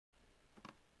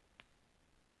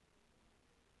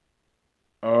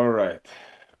Alright,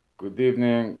 good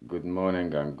evening, good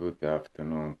morning, and good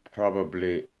afternoon.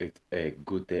 Probably it's a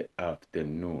good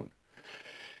afternoon.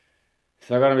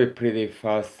 So I'm gonna be pretty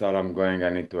fast that I'm going. I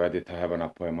need to edit. I have an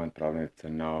appointment, probably it's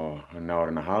an hour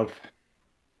and a half.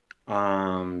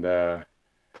 And the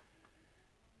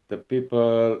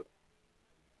people,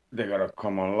 they're gonna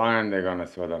come online, they're gonna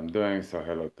see what I'm doing. So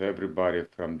hello to everybody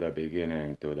from the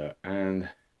beginning to the end.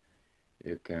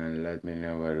 You can let me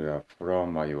know where you are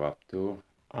from, what you up to.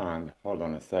 And hold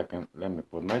on a second, let me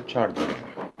put my charger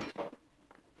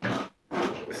in.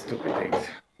 Stupid things.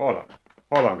 Hold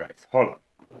on, guys, hold on.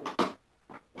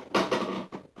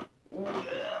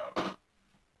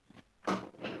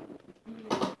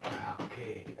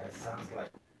 Okay, that sounds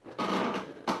like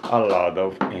a lot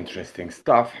of interesting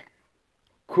stuff.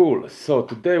 Cool. So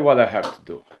today, what I have to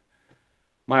do?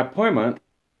 My appointment,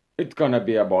 it's gonna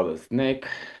be about a snake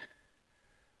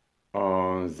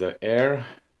on the air,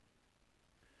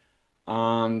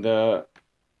 and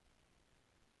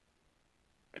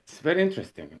it's very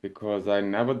interesting because I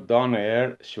never done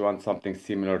air. She wants something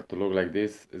similar to look like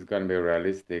this. It's gonna be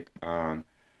realistic, and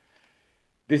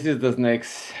this is the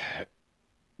snakes.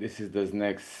 This is the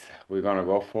snakes we're gonna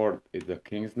go for. It's the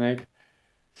king snake.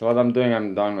 So what I'm doing,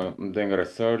 I'm doing a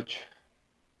research,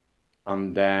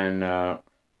 and then I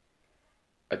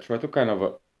try to kind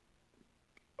of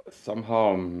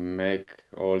somehow make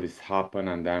all this happen.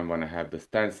 And then when I have the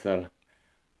stencil,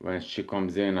 when she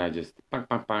comes in, I just bang,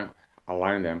 bang, bang,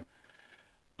 align them.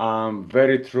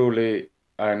 Very truly,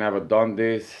 I never done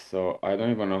this, so I don't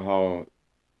even know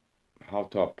how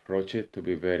to approach it. To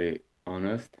be very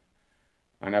honest,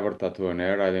 I never tattoo an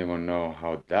air. I don't even know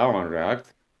how that one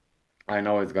reacts. I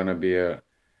know it's gonna be a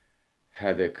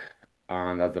headache,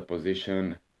 and that's the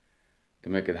position to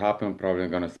make it happen. Probably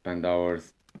gonna spend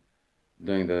hours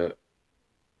doing the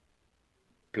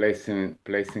placing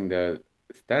the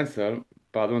stencil,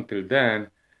 but until then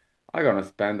I'm gonna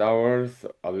spend hours,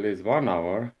 at least 1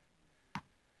 hour,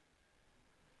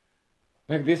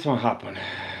 make this one happen.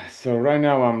 So right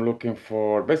now I'm looking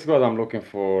for, basically what I'm looking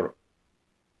for,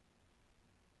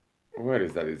 where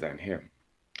is that design here?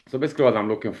 So basically what I'm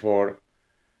looking for,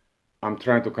 I'm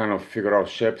trying to kind of figure out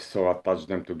shapes, so I attach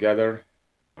them together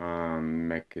and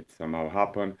make it somehow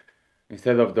happen.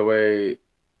 Instead of the way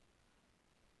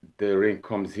the ring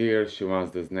comes here, she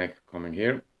wants the snake coming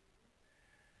here,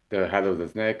 the head of the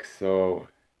snake. So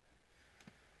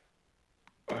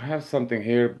I have something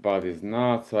here, but it's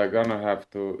not, so I'm gonna have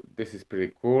to, this is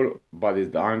pretty cool, but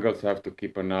it's the angle, so I have to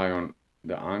keep an eye on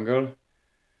the angle.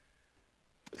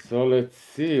 So let's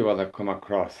see what I come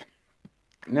across.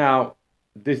 Now,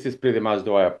 this is pretty much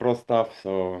the way I approach stuff,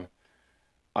 so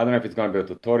I don't know if it's gonna be a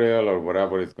tutorial or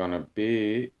whatever it's gonna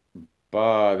be,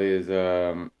 but it's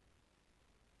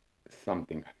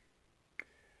something.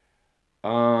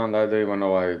 And I don't even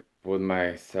know why I put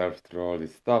myself through all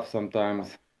this stuff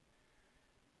sometimes.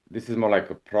 This is more like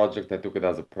a project. I took it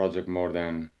as a project more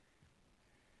than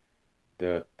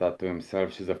the tattoo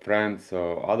himself. She's a friend,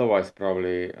 so otherwise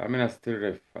probably, I mean, I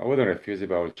wouldn't refuse it,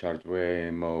 but I would charge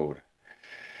way more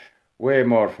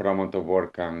for amount of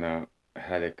work and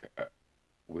headache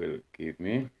will give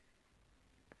me.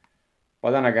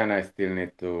 But then again, I still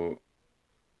need to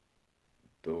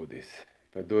do this.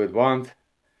 If I do it once,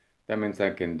 that means I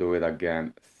can do it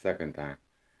again second time.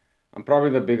 And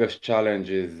probably the biggest challenge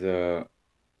is to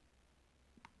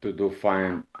do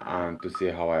fine and to see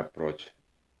how I approach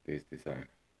this design.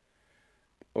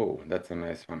 Oh, that's a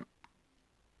nice one.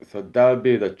 So that'll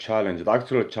be the challenge, the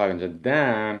actual challenge, and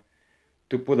then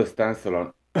to put a stencil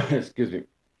on. Excuse me.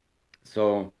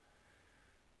 So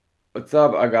what's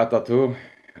up? I got tattoo.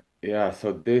 Yeah,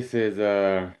 so this is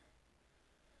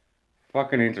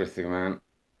fucking interesting, man.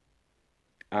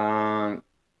 And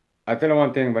I tell you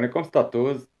one thing, when it comes to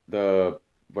tattoos, the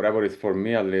whatever is for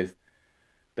me at least,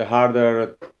 the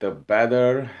harder, the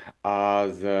better.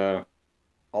 As I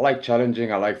like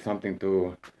challenging, I like something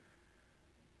to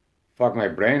fuck my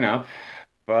brain up,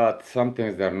 but some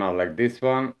things they're not. Like this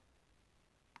one,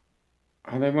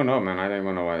 I don't even know, man. I don't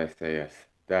even know why they say yes.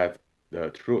 That's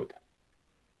the truth.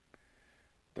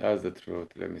 That's the truth.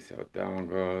 Let me see how that one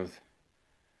goes.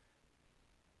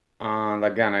 And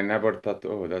again, I never tattoo.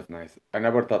 Oh, that's nice. I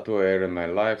never tattoo hair in my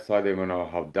life, so I don't even know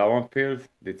how that one feels.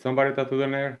 Did somebody tattoo the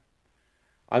hair?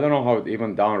 I don't know how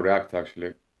even that one reacts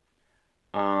actually.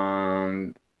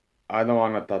 And I don't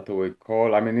want to tattoo with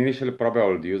coil. I mean, initially probably I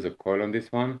would use a coil on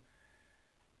this one,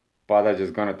 but I'm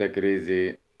just gonna take it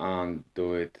easy and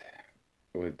do it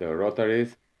with the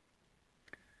rotaries.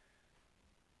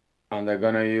 And I'm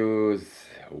gonna use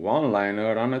one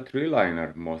liner and a three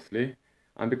liner mostly.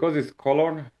 And because it's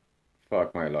color,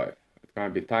 fuck my life. It's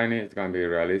gonna be tiny, it's gonna be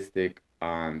realistic,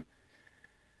 and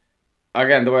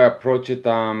again, the way I approach it,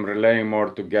 I'm relaying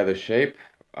more to get a shape,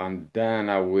 and then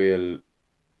I will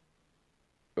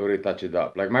retouch it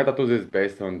up. Like my tattoos is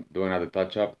based on doing another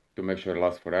touch up to make sure it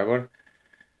lasts forever.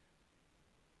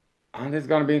 And it's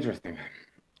gonna be interesting.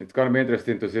 It's gonna be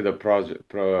interesting to see the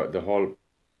the whole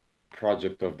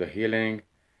project of the healing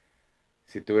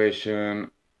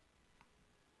situation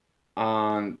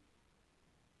and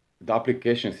the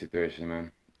application situation,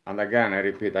 man. And again, I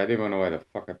repeat, I don't even know why the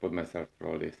fuck I put myself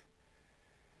through all this.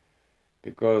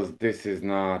 Because this is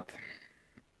not,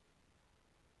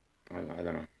 I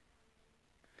don't know.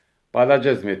 But that's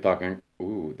just me talking.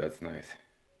 Ooh, that's nice.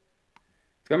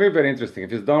 It's gonna be very interesting.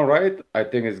 If it's done right, I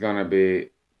think it's gonna be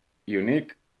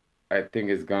unique. I think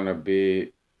it's gonna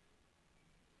be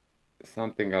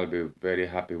something I'll be very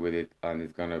happy with it, and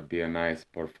it's gonna be a nice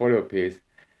portfolio piece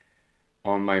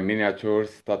on my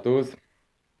miniatures tattoos,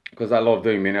 because I love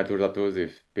doing miniature tattoos.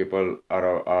 If people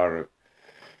are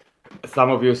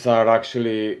some of you are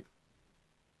actually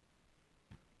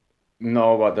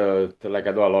know what like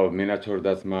I do a lot of miniature.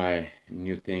 That's my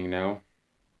new thing now,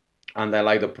 and I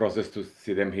like the process to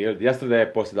see them healed. Yesterday I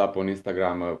posted up on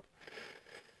Instagram a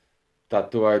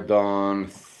tattoo I done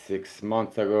 6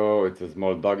 months ago. It's a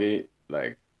small doggy,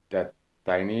 like that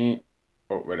tiny.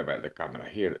 Oh, wait a minute, the camera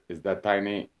here is that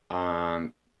tiny.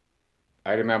 And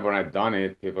I remember when I done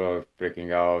it, people were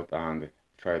freaking out and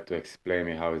tried to explain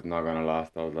me how it's not gonna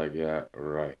last. I was like, yeah,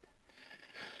 right.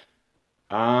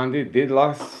 And it did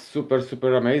last super,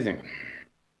 super amazing.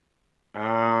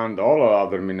 And all the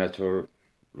other miniature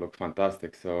look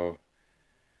fantastic. So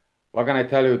what can I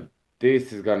tell you?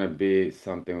 This is gonna be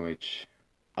something which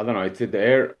I don't know. It's in the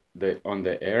air, on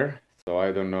the air. So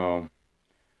I don't know.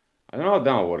 I don't know how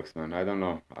that works, man. I don't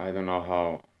know. I don't know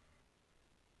how.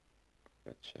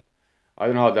 That shit. I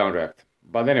don't know how that react.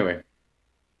 But anyway.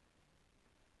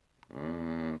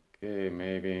 Okay,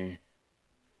 maybe.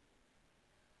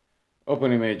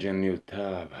 Open image and new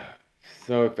tab.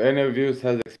 So if any of you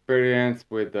has experience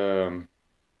with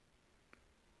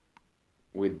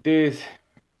this,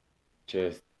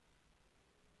 just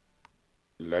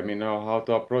let me know how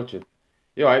to approach it.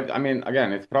 Yo, I mean,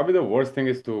 again, it's probably the worst thing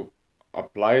is to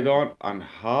apply it on and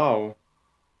how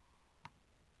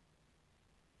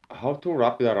to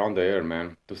wrap it around the ear,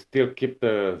 man, to still keep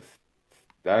the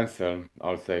stencil,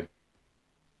 I'll say.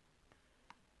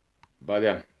 But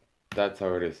yeah, that's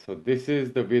how it is. So this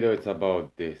is the video. It's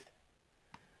about this.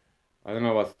 I don't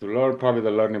know what's to learn. Probably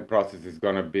the learning process is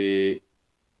gonna be.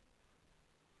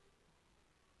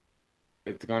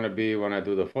 It's gonna be when I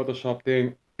do the Photoshop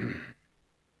thing.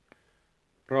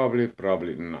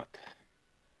 Probably not.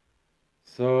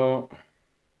 So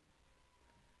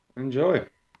enjoy.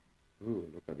 Ooh,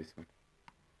 look at this one.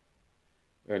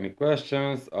 Any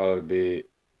questions? I'll be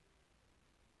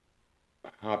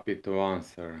happy to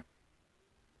answer.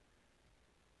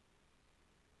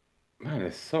 Man,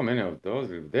 there's so many of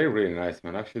those. They're really nice,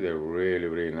 man. Actually, they're really,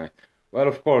 really nice. Well,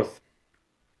 of course,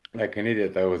 like an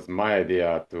idiot, that was my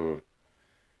idea to.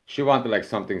 She wanted like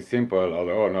something simple. I was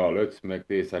like, oh no, let's make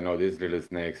this. I know these little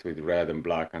snakes with red and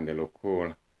black, and they look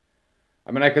cool.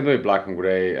 I mean, I can do it black and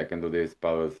gray. I can do this,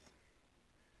 but it was,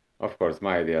 of course,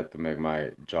 my idea to make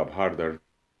my job harder.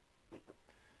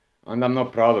 And I'm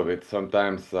not proud of it.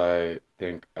 Sometimes I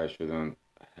think I shouldn't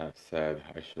have said,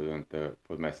 I shouldn't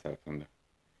put myself in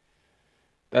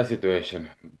that situation.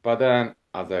 But then,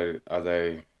 as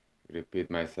I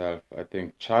repeat myself, I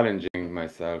think challenging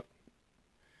myself,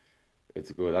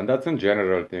 it's good. And that's a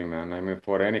general thing, man. I mean,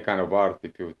 for any kind of art,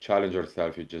 if you challenge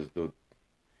yourself, you just do.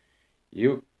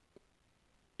 You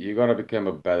you're gonna become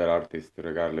a better artist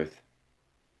regardless,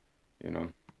 you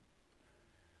know.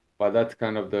 But that's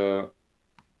kind of the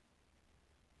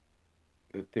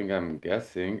thing I'm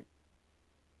guessing.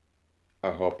 I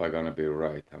hope I'm gonna be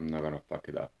right. I'm not gonna fuck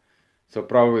it up. So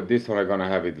probably with this one, I'm gonna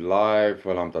have it live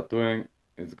while I'm tattooing.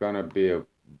 It's gonna be a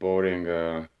boring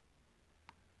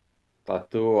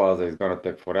tattoo as it's gonna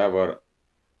take forever.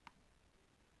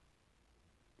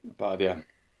 But yeah.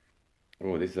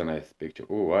 Oh, this is a nice picture.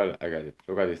 Oh, well, I got it.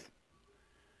 Look at this.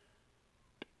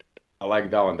 I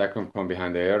like that one. That can come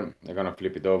behind the ear. I'm gonna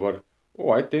flip it over. Oh,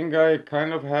 I think I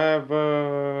kind of have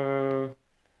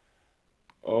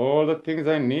all the things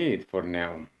I need for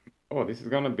now. Oh, this is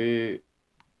gonna be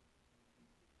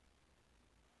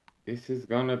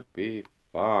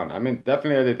fun. I mean,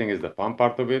 definitely editing is the fun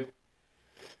part of it.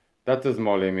 That's a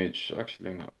small image.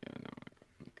 Actually, no. Yeah, no.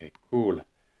 Okay, cool.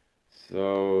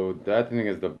 So that thing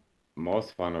is the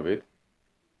most fun of it.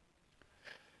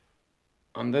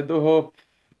 And I do hope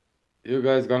you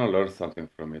guys gonna learn something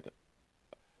from it.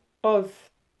 Us,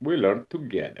 we learn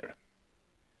together.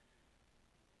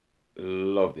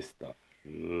 Love this stuff.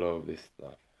 Love this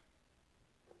stuff.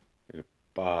 Little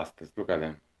bastards. Look at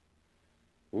them.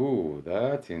 Ooh,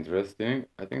 that's interesting.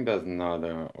 I think that's not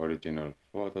an original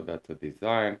photo. That's a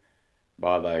design,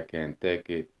 but I can take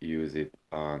it, use it,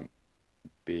 and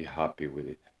be happy with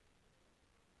it.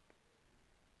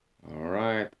 All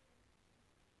right,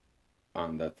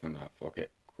 and that's enough. Okay,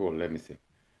 cool. Let me see.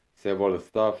 Save all the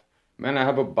stuff. Man, I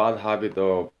have a bad habit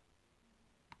of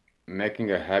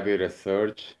making a heavy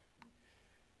research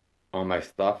on my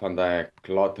stuff, and I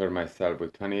clutter myself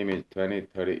with 20,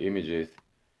 30 images.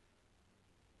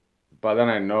 But then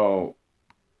I know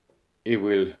it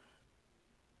will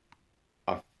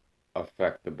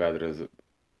affect the bad result.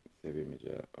 Save image.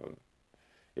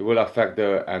 It will affect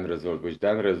the end result, which the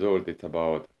end result it's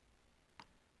about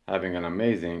having an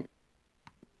amazing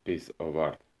piece of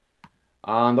art.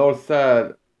 And all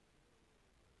said,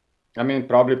 I mean,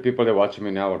 probably people that watch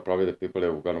me now, or probably the people that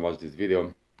are gonna watch this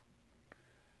video,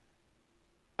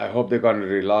 I hope they're gonna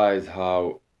realize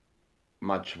how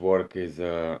much work is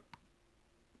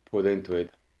put into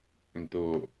it,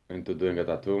 into doing a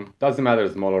tattoo. Doesn't matter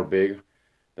small or big,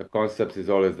 the concept is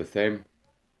always the same.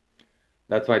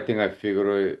 That's why I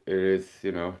figure it is,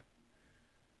 you know.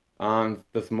 And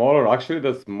the smaller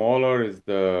is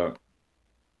the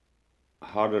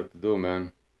harder to do,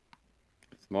 man.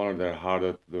 Smaller, they're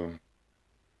harder to do.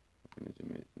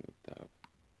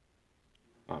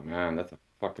 Oh man, that's a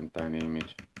fucking tiny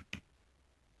image.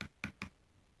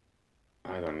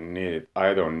 I don't need it.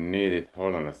 I don't need it.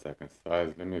 Hold on a second.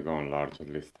 Size. Let me go on large at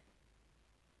least.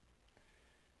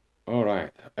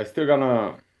 Alright. I still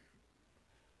gonna.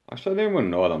 Actually, I don't even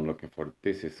know what I'm looking for.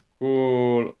 This is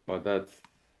cool, but that's.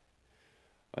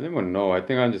 I don't even know. I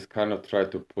think I'll just kind of try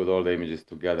to put all the images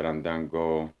together and then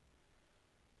go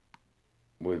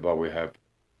with what we have.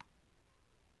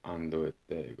 Undo it.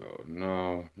 There you go.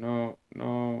 No, no,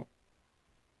 no.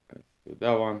 Let's do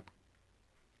that one.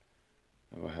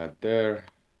 Go ahead there.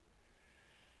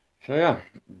 So yeah,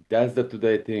 that's the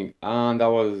today thing. And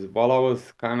while I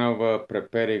was kind of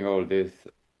preparing all this,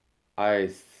 I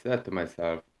said to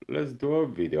myself, let's do a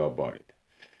video about it.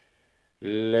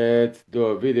 Let's do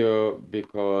a video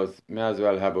because may as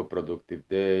well have a productive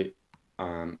day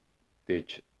and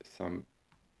teach some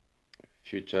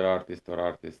future artists or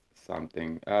artists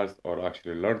something else, or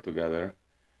actually learn together,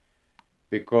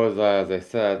 because as I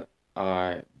said,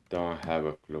 I don't have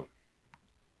a clue.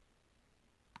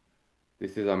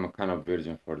 I'm a kind of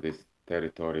virgin for this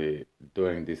territory,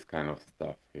 doing this kind of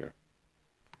stuff here.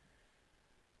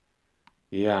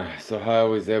 Yeah, so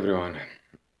how is everyone?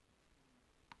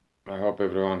 I hope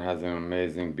everyone has an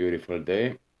amazing, beautiful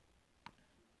day.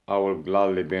 I will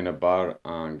gladly be in a bar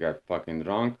and get fucking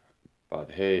drunk, but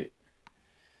hey,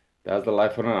 that's the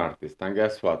life of an artist. And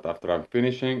guess what? After I'm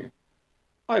finishing,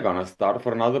 I'm gonna start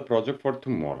for another project for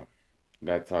tomorrow.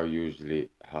 That's how it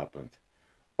usually happens.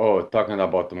 Oh, talking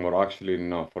about tomorrow, actually,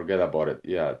 no, forget about it.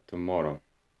 Yeah, tomorrow.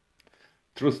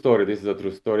 True story, this is a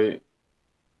true story.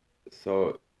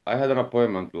 So I had an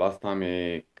appointment last time.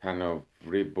 I kind of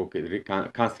rebook it,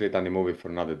 cancel it on the movie for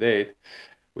another date,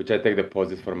 which I take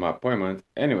deposits for my appointment.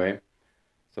 Anyway,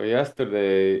 so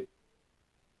yesterday,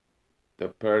 the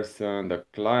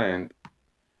client,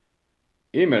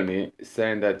 emailed me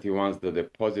saying that he wants the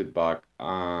deposit back,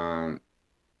 and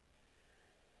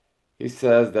he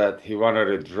says that he wants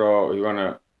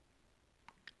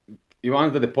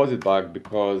the deposit back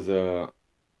because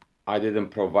I didn't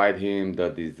provide him the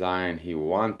design he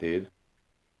wanted,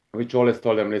 which always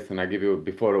told him, listen, I give you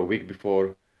a week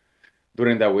before.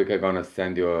 During that week, I'm gonna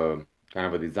send you a kind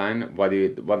of a design. What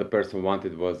the person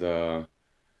wanted was a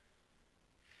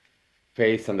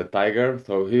face and a tiger.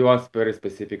 So he wants very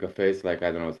specific a face, like,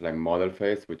 I don't know, it's like model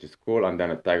face, which is cool, and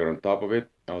then a tiger on top of it.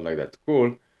 I was like, that's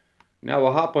cool. Now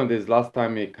what happened is last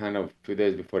time he kind of, few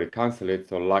days before he canceled it,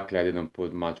 so luckily I didn't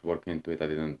put much work into it, I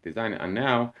didn't design it, and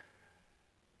now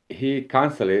he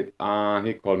canceled it and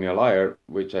he called me a liar,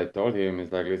 which I told him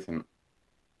is like, listen,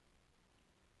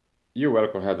 you're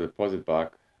welcome to have the deposit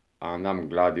back, and I'm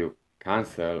glad you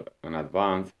cancel in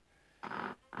advance,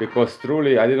 because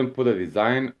truly I didn't put a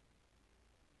design.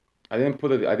 I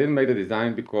didn't make the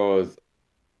design because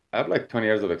I have like 20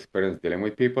 years of experience dealing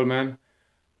with people, man.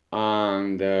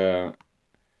 And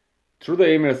through the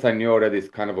emails, I knew already he's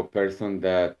kind of a person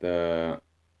that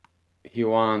he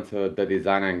wants the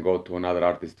design and go to another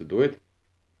artist to do it.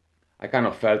 I kind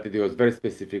of felt it. He was very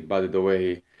specific about the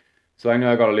way he. So I knew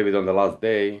I gotta leave it on the last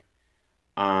day,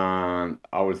 and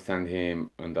I will send him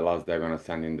on the last day. I'm gonna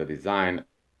send him the design,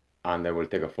 and I will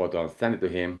take a photo and send it to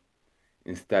him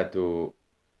instead to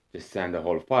just send the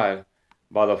whole file.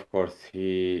 But of course,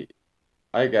 I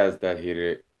guess that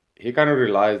he kind of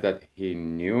realized that he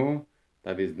knew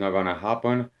that it's not gonna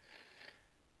happen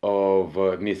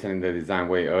of me sending the design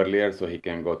way earlier so he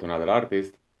can go to another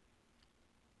artist.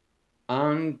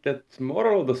 And the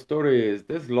moral of the story is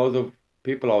there's lots of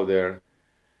people out there,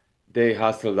 they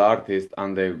hustle the artist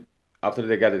and they, after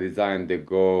they get the design, they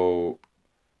go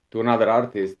to another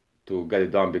artist to get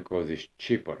it done because it's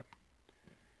cheaper.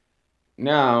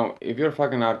 Now, if your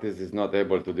fucking artist is not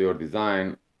able to do your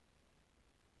design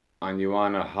and you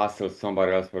wanna hustle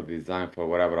somebody else for design for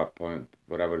whatever point,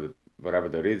 whatever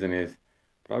the reason is,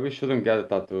 probably shouldn't get a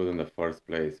tattoo in the first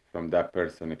place from that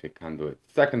person if you can't do it.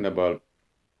 Second of all,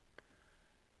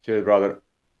 chill, brother.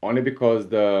 Only because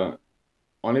the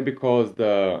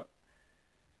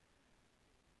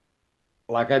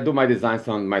like I do my designs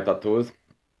on my tattoos.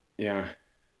 Yeah.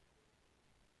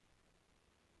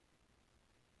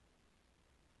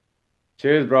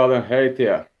 Cheers, brother. Hey,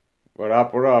 Tia. What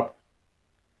up? What up?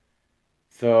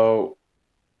 So,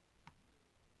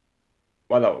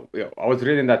 well, I was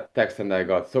reading that text and I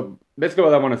got. So basically,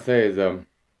 what I want to say is,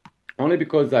 only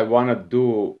because I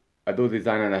do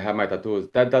design and I have my tattoos,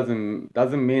 that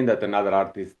doesn't mean that another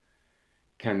artist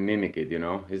can mimic it. You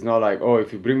know, it's not like, oh,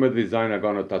 if you bring me the design, I'm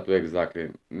gonna tattoo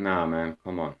exactly. Nah, man,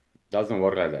 come on, doesn't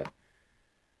work like that.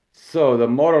 So the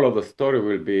moral of the story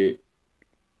will be,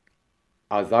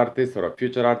 as artists or a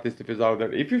future artist if it's out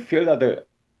there, if you feel that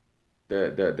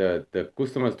the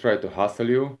customers try to hustle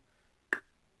you,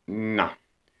 nah.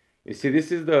 You see,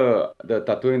 this is the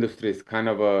tattoo industry is kind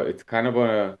of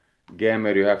a game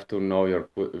where you have to know your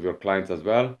clients as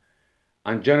well.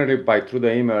 And generally by through the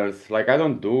emails, like I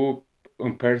don't do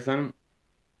in person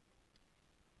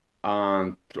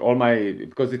and all my,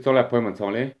 because it's only appointments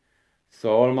only. So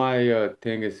all my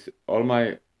thing is all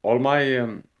my all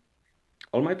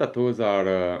my tattoos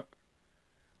are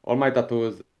all my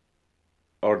tattoos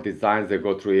or designs that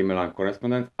go through email and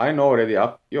correspondence. I know already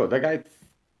up. Yo, that guy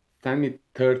sent me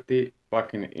 30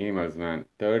 fucking emails, man.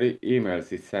 30 emails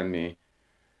he sent me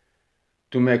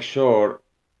to make sure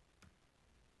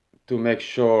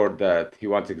that he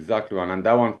wants exactly one. And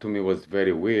that one to me was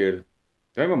very weird.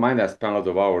 Don't even mind I spent lots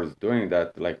of hours doing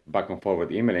that, like back and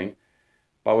forward emailing,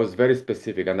 but I was very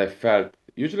specific and I felt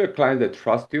usually clients that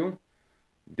trust you,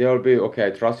 they'll be okay,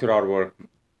 I trust your artwork,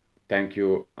 thank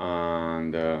you,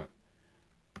 and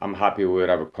I'm happy with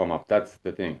whatever come up. That's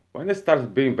the thing. When it starts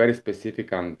being very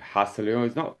specific and hassle you,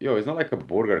 it's not like a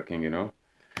Burger King, you know.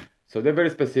 So they're very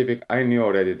specific. I knew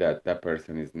already that that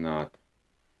person is not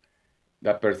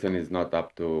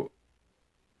up to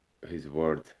his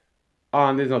word.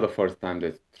 And it's not the first time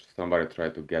that somebody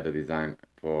tried to get a design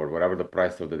for whatever the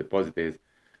price of the deposit is,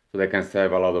 so they can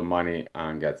save a lot of money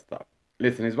and get stuff.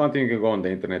 Listen, it's one thing you can go on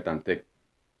the internet and take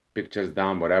pictures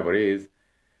down, whatever it is,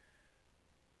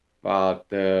 but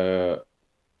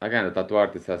again, the tattoo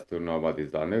artist has to know what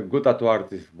is done. A good tattoo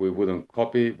artist we wouldn't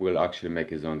copy, will actually make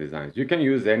his own designs. You can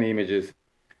use any images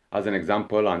as an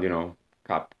example and, you know,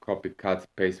 copy, cut,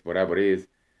 paste, whatever it is,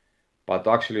 but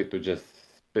actually to just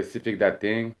specific that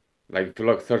thing, like if you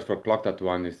look, search for clock tattoo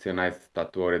and you see a nice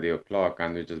tattoo already a clock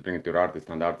and you just bring it to your artist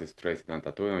and the artist trace it and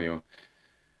tattoo on you.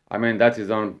 I mean, that's his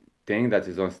own thing, that's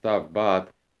his own stuff,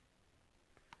 but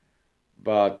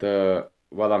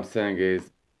what I'm saying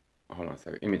is, hold on a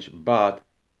second, image, but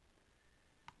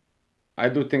I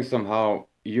do think somehow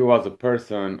you as a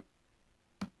person,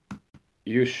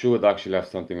 you should actually have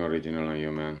something original on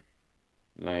you, man.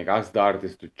 Like ask the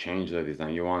artist to change the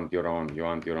design. You want your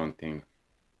own thing.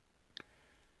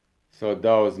 So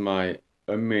that was my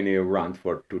mini rant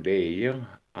for today.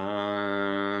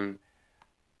 And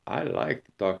I like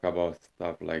to talk about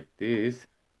stuff like this.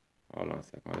 Hold on a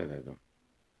second, what did I do?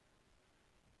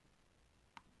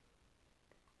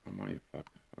 Come on, you fuck.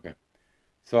 Okay.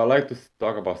 So I like to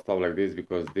talk about stuff like this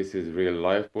because this is real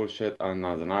life bullshit, and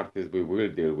as an artist, we will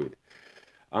deal with.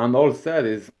 And all said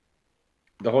is,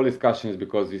 the whole discussion is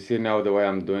because you see now the way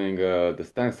I'm doing the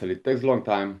stencil, it takes a long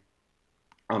time,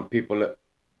 and people,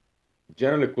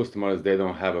 generally customers, they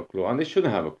don't have a clue, and they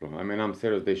shouldn't have a clue. I mean, I'm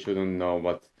serious, they shouldn't know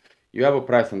what, you have a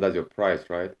price and that's your price,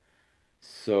 right?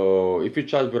 So if you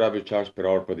charge whatever you charge per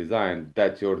hour per design,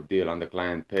 that's your deal and the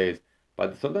client pays.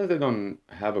 But sometimes they don't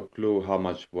have a clue how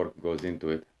much work goes into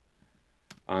it.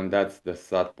 And that's the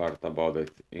sad part about this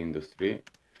industry.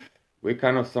 We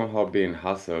kind of somehow being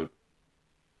hustled,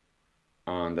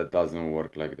 and that doesn't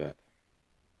work like that.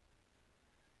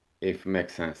 If it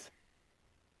makes sense.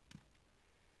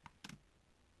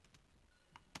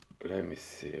 Let me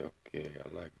see. Okay,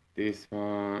 I like this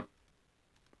one.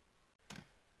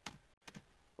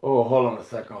 Oh, hold on a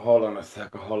second.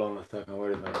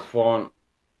 Where is my phone?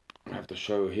 I have to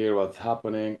show you here what's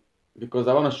happening because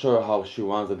I want to show you how she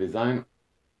wants the design.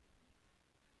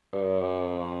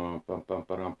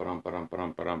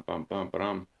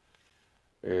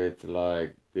 It's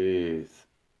like this.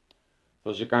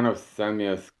 So she kind of sent me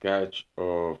a sketch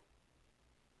of.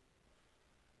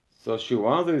 So she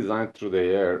wants the design through the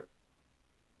air.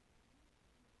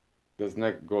 This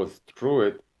neck goes through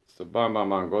it. So bam, bam,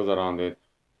 bam, goes around it.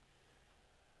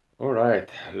 All right,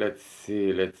 let's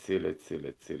see. Okay,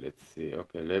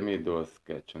 let me do a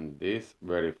sketch on this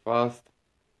very fast.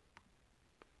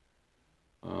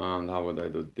 And how would I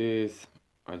do this?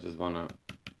 I just wanna,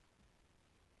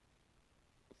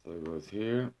 so it goes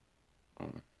here. I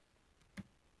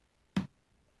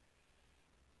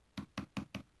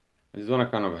just wanna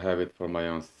kind of have it for my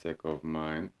own sake of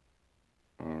mind.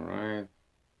 All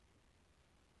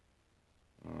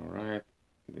right,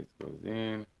 this goes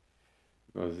in,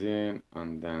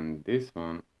 and then this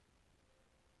one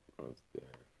goes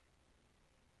there.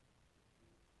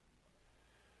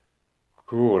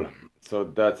 Cool, so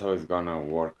that's how it's gonna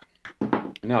work.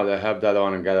 Now that I have that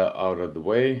one and get it out of the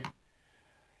way,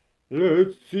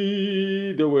 let's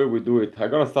see the way we do it. I'm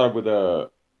gonna start with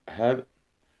the head.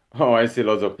 Oh, I see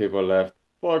lots of people left.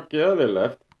 Fuck yeah, they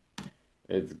left.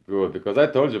 It's good because I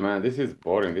told you, man, this is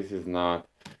boring. This is not.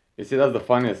 You see, that's the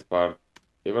funniest part.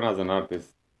 Even as an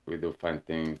artist, we do find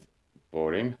things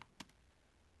boring.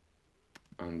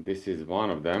 And this is one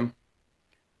of them.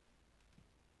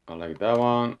 I like that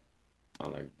one. I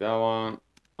like that one.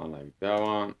 I like that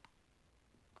one.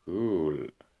 Cool.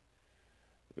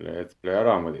 Let's play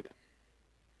around with it.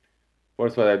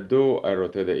 First, what I do, I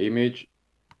rotate the image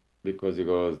because it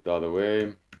goes the other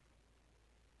way.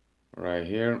 Right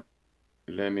here.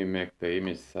 Let me make the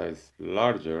image size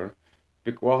larger.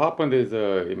 What happened is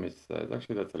image size.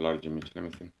 Actually, that's a large image. Let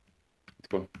me see. It's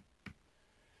cool.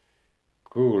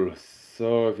 Cool.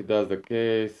 So if it does the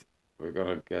case, we're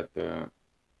gonna get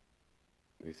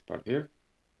this part here.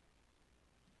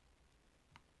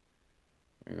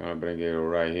 We're gonna bring it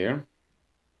right here.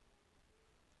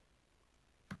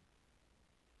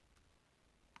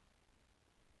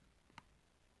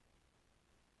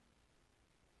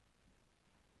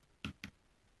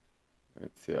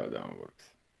 Let's see how that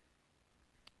works.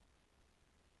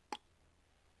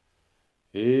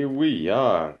 Here we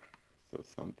are. So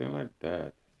something like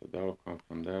that. So that will come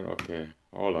from there. Okay,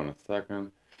 hold on a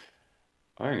second.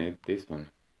 I need this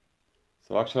one.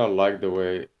 So actually I like the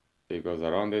way it goes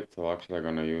around it. So actually I'm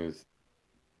gonna use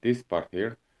this part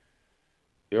here.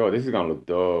 Yo, this is gonna look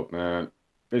dope, man.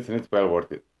 Listen, it's well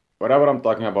worth it. Whatever I'm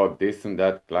talking about, this and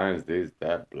that, clients, this,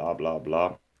 that, blah, blah,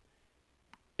 blah.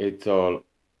 It's all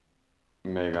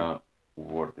mega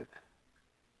worth it.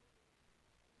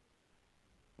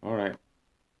 All right.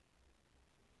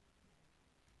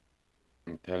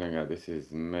 I'm telling you, this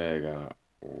is mega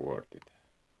worth it.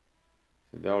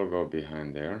 So that will go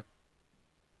behind there.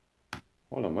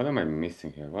 Hold on, what am I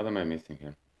missing here? What am I missing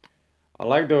here? I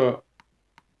like the...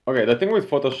 Okay, the thing with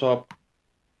Photoshop,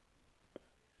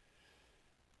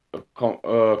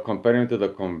 comparing to the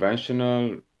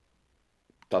conventional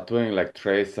tattooing like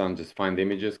trace and just find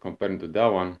images, comparing to that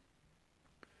one,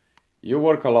 you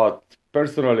work a lot.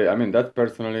 Personally, I mean, that's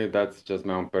just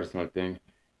my own personal thing.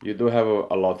 You do have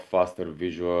a lot faster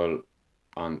visual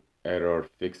and error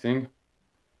fixing.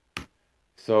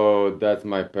 So that's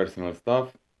my personal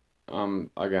stuff.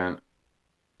 Again,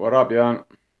 what up, Jan?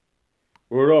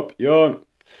 What up, Jan?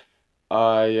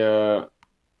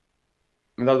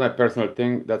 That's my personal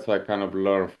thing. That's why I kind of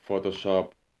learned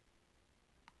Photoshop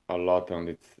a lot,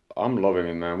 and I'm loving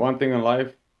it, man. One thing in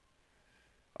life,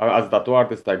 as a tattoo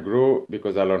artist, I grew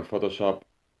because I learned Photoshop,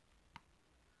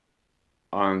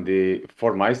 and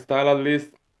for my style at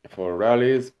least, for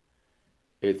rallies,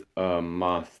 it's a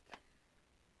must.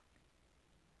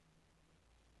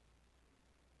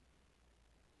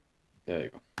 There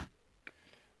you go.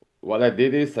 What I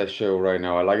did is I show you right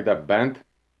now. I like that band.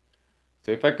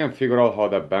 So if I can figure out how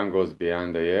that band goes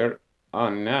behind the ear,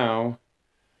 and now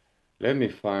let me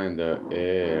find the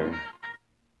air.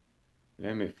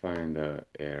 Let me find the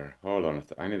air. Hold on a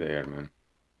second. I need the air, man.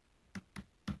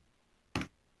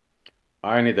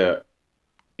 I need a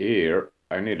ear.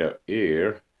 I need a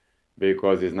ear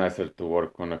because it's nicer to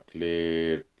work on a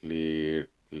clear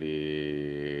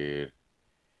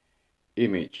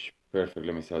image. Perfect.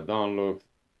 Let me see how down looks.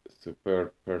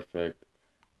 Super perfect.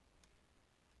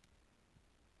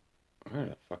 Where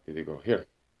the fuck did it go? Here.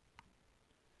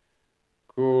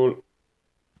 Cool.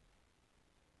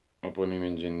 Open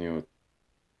image in new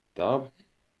tab.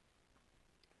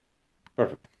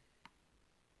 Perfect.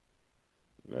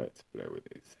 Let's play with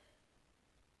this.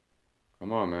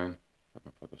 Come on, man.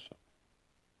 Photoshop.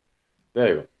 There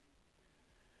you go.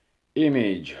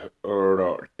 Image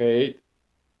rotate.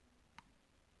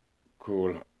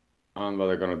 Cool. And what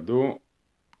I'm gonna do,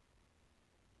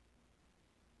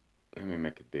 let me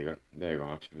make it bigger. There you go.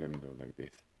 Actually, let me do it like this.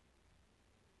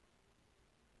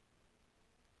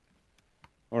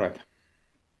 All right.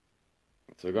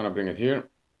 So we're gonna bring it here.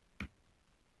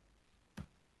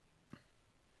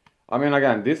 I mean,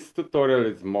 again, this tutorial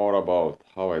is more about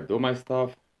how I do my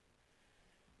stuff.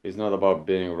 It's not about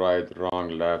being right,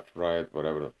 wrong, left, right,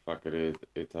 whatever the fuck it is.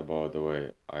 It's about the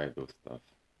way I do stuff.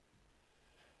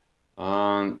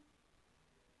 And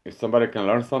if somebody can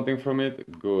learn something from it,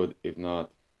 good. If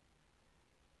not,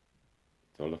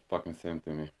 it's all the fucking same to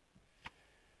me.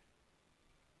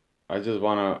 I just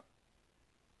wanna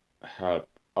help.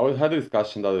 I had a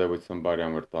discussion the other day with somebody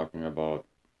and we're talking about,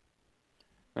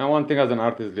 and one thing as an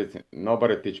artist, listen,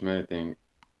 nobody teach me anything.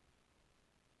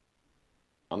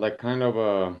 And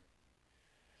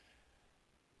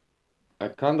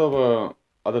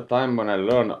at the time when I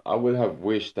learned, I would have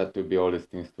wished that to be all these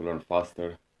things to learn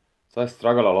faster. So I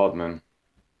struggle a lot, man.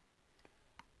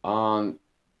 And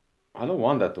I don't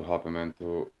want that to happen, man.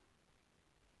 To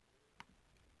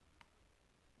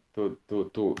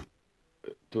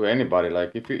anybody.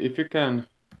 Like if you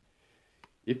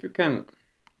can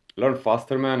learn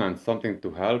faster, man, and something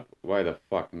to help, why the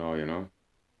fuck no, you know?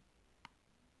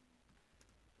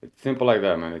 It's simple like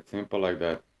that, man. It's simple like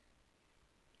that.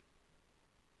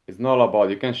 It's not about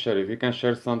you can share. If you can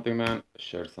share something, man,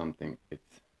 share something.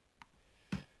 It's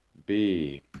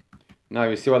B. Now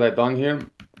you see what I done here?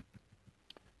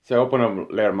 So I open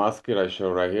a layer mask here. I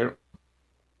show right here.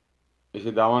 You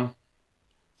see that one?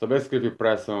 So basically, if you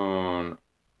press on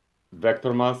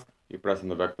vector mask, you press on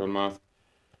the vector mask.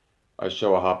 I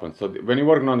show what happens. So when you're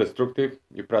working on destructive,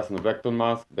 you press on the vector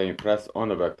mask, then you press on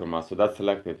the vector mask. So that's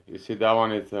selected. You see that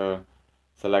one is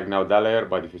select now that layer,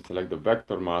 but if you select the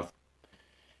vector mask,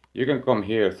 you can come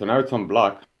here. So now it's on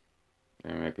black.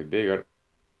 Let me make it bigger.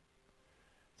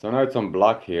 So now it's on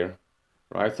black here,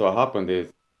 right? So what happened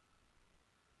is,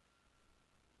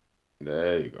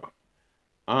 there you go.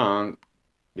 And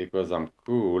because I'm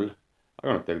cool, I'm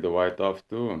gonna take the white off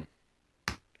too.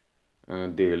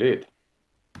 And delete.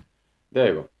 There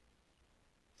you go.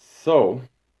 So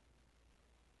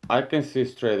I can see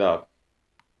straight up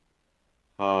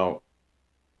how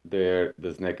the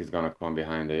snake is gonna come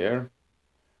behind the ear,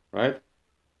 right?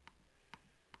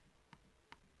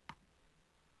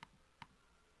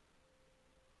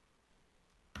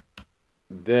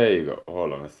 There you go.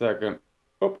 Hold on a second.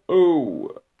 Oh,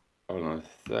 hold on a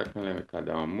second. Let me cut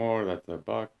down more. That's a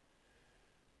bug.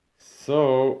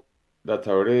 So that's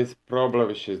how it is.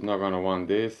 Probably she's not gonna want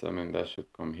this. I mean, that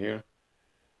should come here.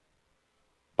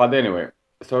 But anyway,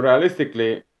 so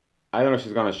realistically, I don't know if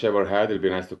she's gonna shave her head. It'll be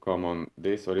nice to come on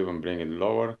this or even bring it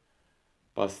lower.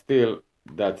 But still,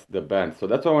 that's the band. So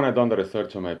that's why when I done the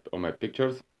research on my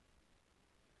pictures,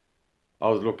 I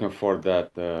was looking for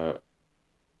that the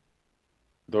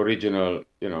original,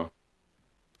 you know,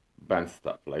 band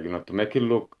stuff, like, you know, to make it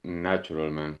look natural,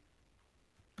 man.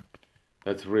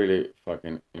 That's really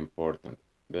fucking important.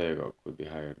 There you go. Could be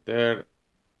higher there,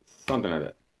 something like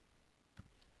that.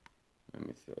 Let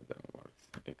me see how that works.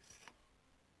 X.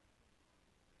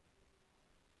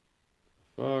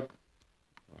 Fuck.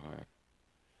 Higher.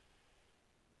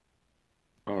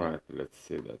 All right. Let's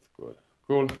see. That's good.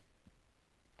 Cool.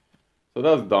 So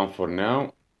that's done for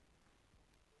now.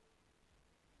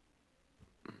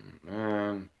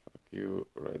 Man, fuck you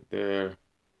right there.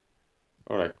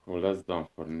 All right, cool. That's done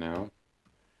for now.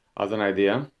 As an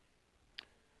idea.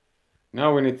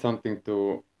 Now we need something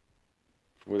to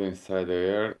put inside the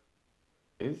air.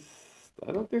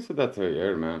 I don't think so. That's a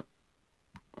air, man.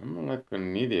 I'm like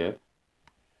an idiot.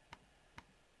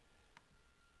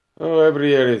 Oh, every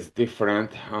year is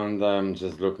different, and I'm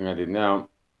just looking at it now.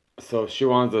 So she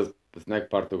wants the snake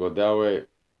part to go that way,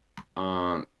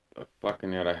 and the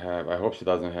fucking air I hope she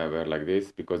doesn't have air like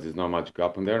this because there's not much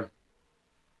gap in there.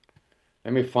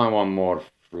 Let me find one more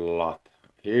flat.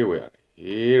 Here we are.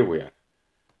 Here we are.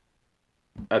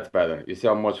 That's better. You see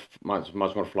how much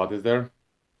more flat is there?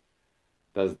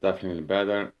 That's definitely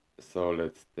better. So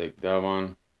let's take that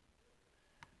one.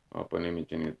 Open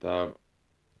image in your tab.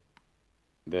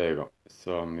 There you go.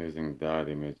 So I'm using that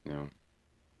image now.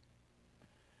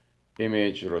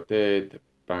 Image, rotate,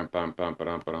 pam, pam, pam,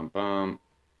 pam, pam, pam.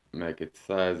 Make it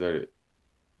sizer.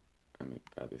 Let me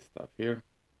cut this stuff here.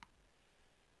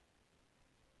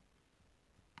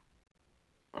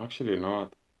 Actually,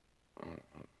 not.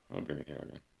 I'll bring it here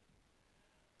again.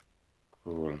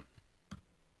 Cool.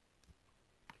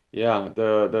 Yeah,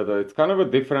 it's kind of a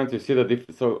difference. You see the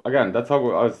difference. So again, that's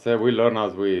how I say we learn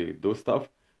as we do stuff.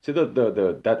 See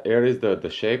that area is the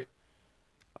shape.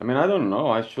 I mean, I don't know.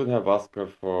 I should have asked her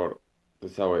for to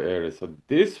see how it is. So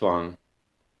this one,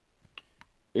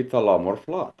 it's a lot more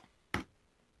flat.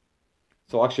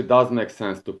 So actually does make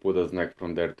sense to put his neck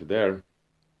from there to there.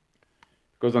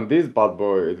 Because on this bad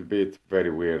boy, it'll be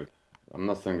very weird. I'm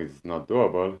not saying it's not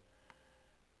doable,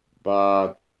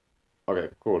 but okay,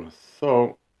 cool.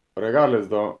 So regardless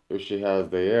though, if she has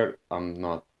the hair, I'm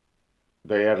not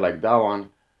the hair like that one,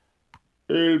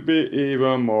 it'll be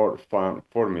even more fun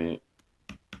for me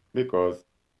because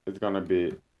it's gonna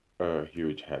be a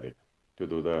huge headache to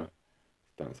do the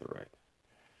stencil right.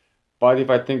 But if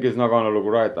I think it's not gonna look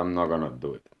right, I'm not gonna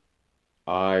do it.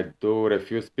 I do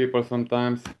refuse people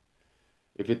sometimes.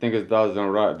 If you think it doesn't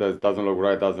look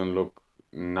right, doesn't look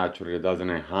natural, doesn't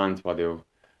enhance what you,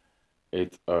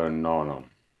 it's a no.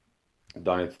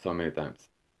 Done it so many times.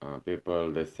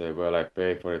 People they say, well, I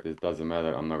pay for it. It doesn't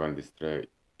matter. I'm not gonna destroy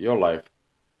your life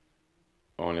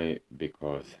only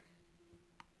because.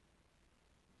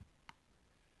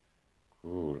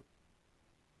 Cool.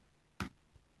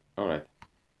 All right.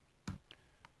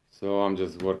 So I'm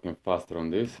just working faster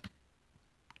on this.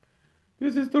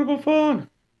 This is turbo fun.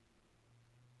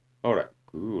 All right.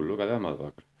 Cool. Look at that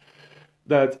motherfucker.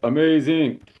 That's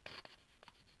amazing.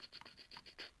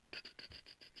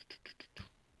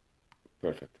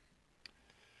 Perfect.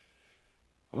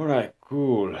 All right.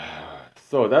 Cool.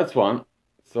 So that's one.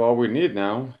 So all we need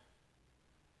now.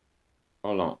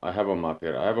 Hold on. I have a map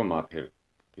here.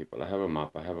 People. I have a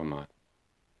map.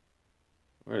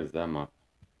 Where is that map?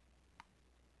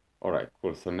 All right.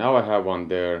 Cool. So now I have one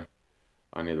there.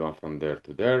 I need one from there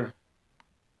to there.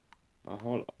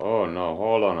 Oh no,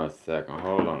 hold on a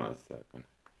second.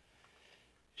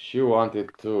 She wanted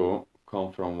to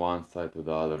come from one side to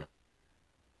the other.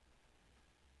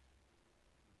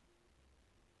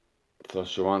 So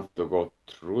she wants to go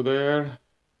through there.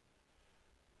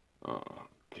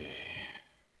 Okay.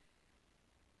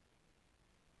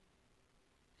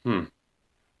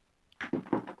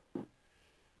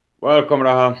 Welcome,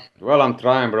 Raha. Well, I'm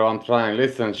trying, bro. I'm trying.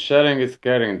 Listen, sharing is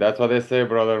caring. That's what they say,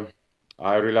 brother.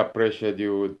 I really appreciate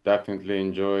you. Definitely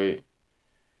enjoy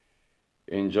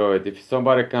it. If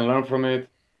somebody can learn from it,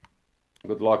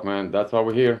 good luck, man. That's why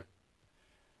we're here.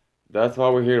 That's why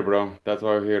we're here, bro. That's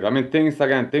why we're here. I mean, things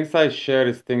I share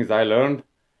is things I learned.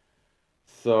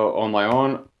 So on my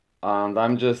own, and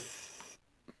I'm just,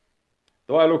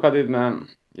 the way I look at it, man,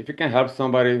 if you can help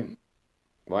somebody,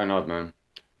 why not, man?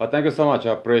 But thank you so much.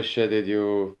 I appreciate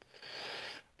your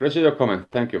comment.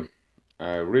 Thank you.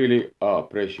 I really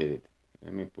appreciate it.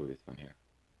 Let me put this one here.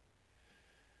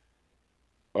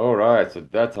 All right, so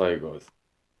that's how it goes.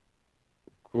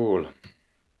 Cool.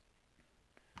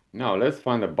 Now let's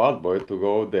find a bad boy to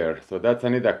go there. So I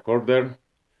need a curve there.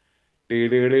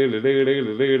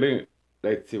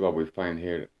 Let's see what we find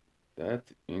here.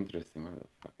 That's interesting. What the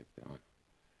fuck is that one?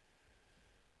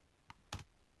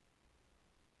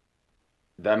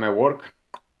 That may work.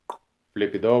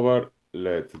 Flip it over.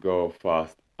 Let's go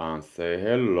fast and say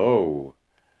hello.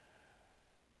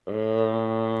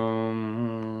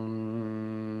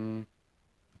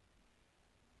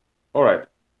 All right,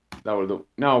 that will do.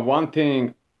 Now, one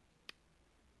thing,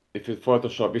 if it's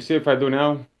Photoshop, you see if I do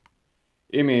now,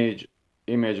 image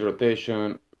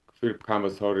rotation, flip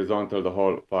canvas horizontal, the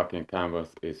whole fucking canvas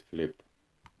is flipped.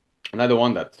 And I don't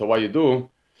want that. So what you do,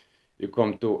 you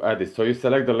come to edit. So you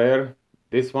select the layer,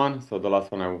 this one. So the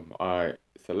last one I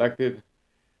selected,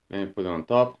 then you put it on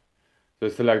top. So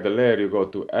you select the layer, you go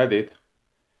to edit,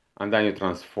 and then you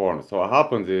transform. So what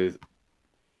happens is,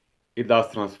 it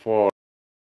does transform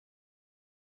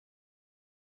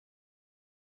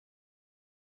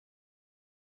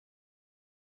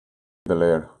the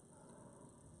layer.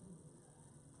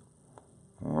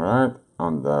 All right,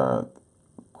 on that.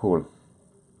 Cool.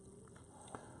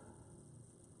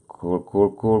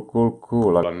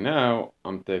 And now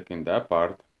I'm taking that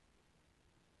part.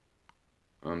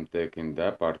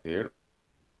 Here.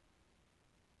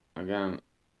 Again,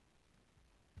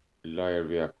 layer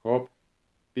via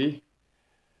copy.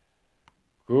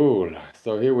 Cool.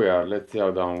 So here we are. Let's see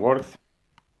how that one works.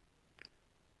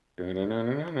 I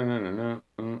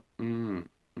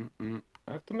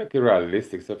have to make it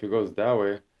realistic. So if it goes that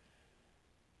way,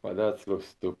 but that looks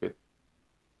stupid.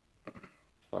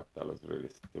 Fuck, that looks really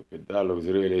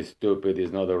stupid.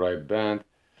 It's not the right band.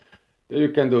 Then you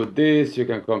can do this. You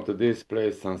can come to this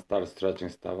place and start stretching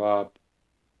stuff up.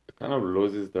 It kind of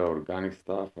loses the organic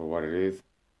stuff or what it is.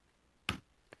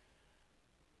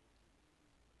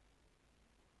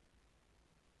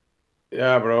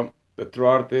 Yeah, bro. The true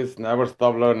artist never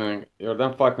stop learning. You're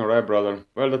damn fucking right, brother.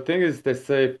 Well, the thing is, they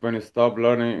say when you stop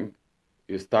learning,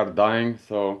 you start dying.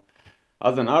 So,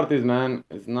 as an artist, man,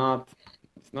 it's not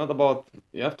about.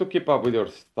 You have to keep up with your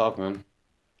stuff, man.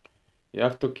 You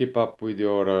have to keep up with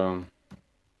your, hold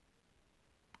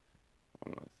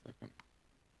on a second.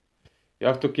 You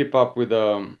have to keep up with,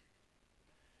 and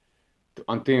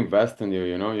to invest in you,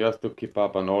 you know, you have to keep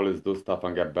up and always do stuff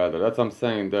and get better. That's what I'm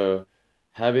saying. The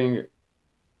having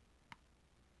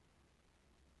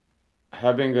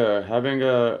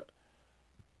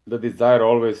the desire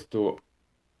always to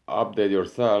update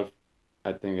yourself,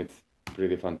 I think it's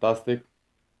pretty fantastic,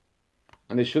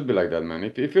 and it should be like that, man.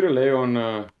 If you rely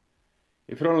on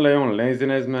if you rely on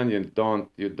laziness, man, you don't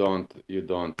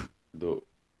do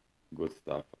good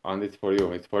stuff, and it's for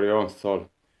you. It's for your own soul.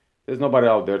 There's nobody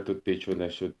out there to teach you. They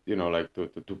should, you know, like to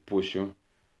push you,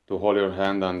 to hold your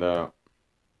hand and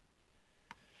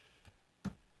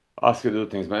ask you to do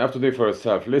things, man. You have to do it for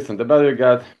yourself. Listen, the better you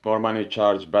get, more money you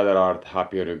charge, better art,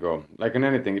 happier you go. Like in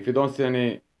anything, if you don't see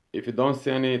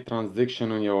any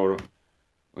transaction on your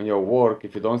work,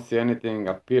 if you don't see anything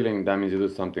appealing, that means you do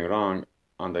something wrong.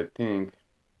 And I think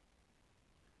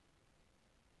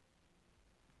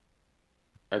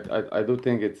I do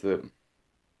think it's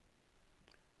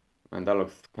and that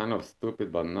looks kind of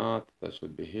stupid, but not. That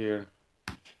should be here.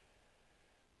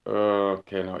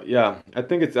 Okay, no, yeah, I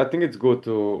think it's good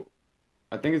to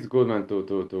I think it's good, man,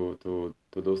 to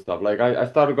do stuff. Like I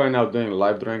started going out doing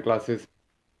live drawing classes.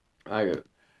 I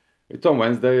It's on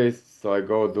Wednesdays, so I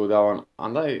go do that one,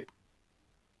 and I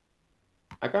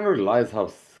kind of realize how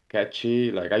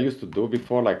sketchy, like I used to do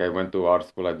before. Like I went to art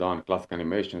school, I done classic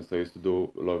animation, so I used to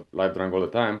do live drawing all the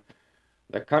time.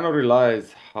 I kind of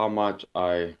realize how much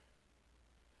I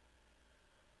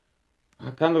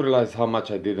kind of realize how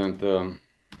much I didn't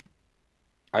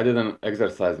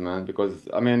exercise, man, because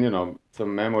I mean, you know, it's a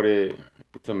memory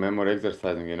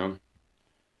exercising, you know.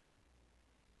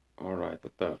 All right,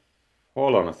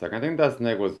 hold on a second. I think that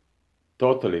snake was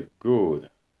totally good.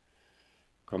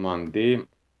 Command D.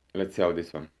 Let's see how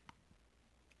this one.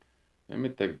 Let me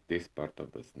take this part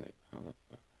of the snake. How the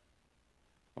fuck?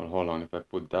 Well, hold on. If I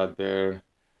put that there,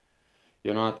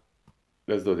 you know what?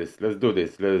 Let's do this. Let's do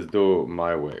this. Let's do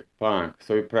my way. Bang.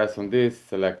 So you press on this,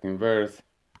 select inverse,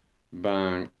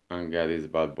 bang, and get this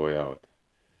bad boy out.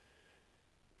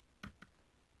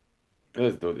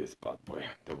 Let's do this bad boy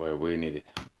the way we need it.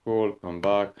 Cool. Come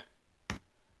back.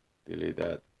 Delete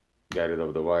that. Get rid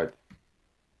of the white.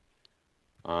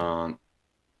 And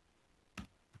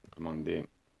Command D.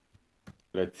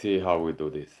 Let's see how we do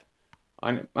this.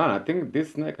 And man, I think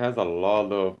this snake has a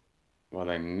lot of what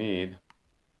I need.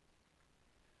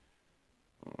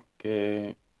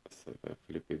 Okay, so if I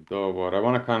flip it over, I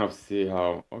want to kind of see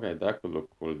how, okay, that could look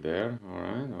cool there. All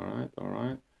right, all right, all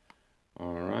right,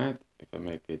 all right. If I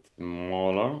make it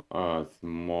smaller, let's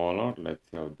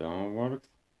see how that one works.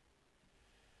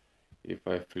 If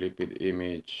I flip it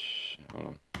image, hold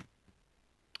on.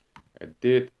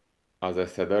 Edit, as I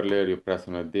said earlier, you press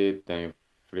on edit, then you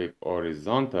flip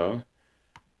horizontal,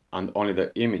 and only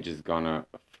the image is gonna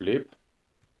flip.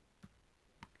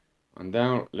 And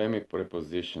then let me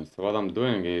preposition. So what I'm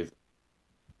doing is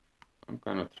I'm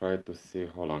kind of trying to see,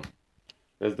 hold on.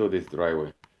 Let's do this the right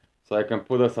way. So I can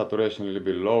put the saturation a little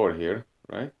bit lower here,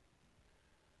 right?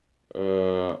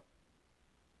 All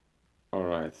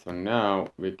right, so now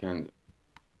we can,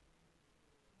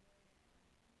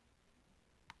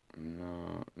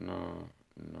 no,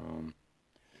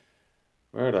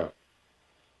 where the,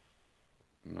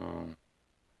 no,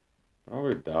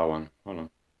 probably that one, hold on.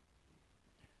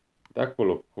 That could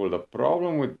look cool. The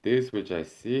problem with this, which I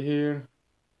see here,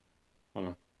 hold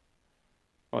on.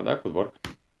 Oh, that could work.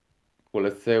 Cool,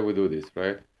 let's say we do this,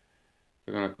 right?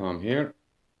 We're gonna come here.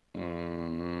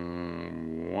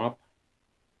 Whop.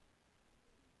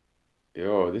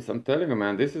 Yo, this, I'm telling you,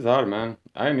 man, this is hard, man.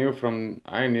 I knew when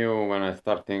I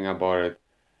started thinking about it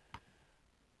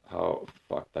how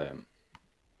fucked I am.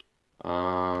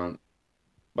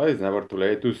 But it's never too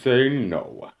late to say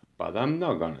no. But I'm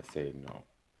not gonna say no.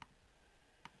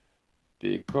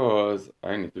 Because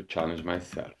I need to challenge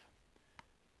myself.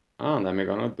 And I'm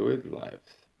gonna do it live.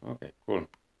 Okay, cool.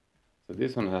 So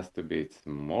this one has to be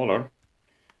smaller.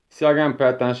 See, again, pay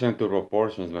attention to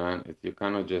proportions, man. You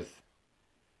cannot just...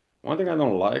 One thing I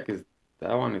don't like is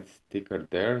that one is thicker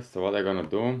there. So what I'm gonna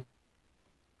do,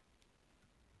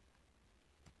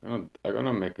 I'm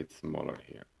gonna make it smaller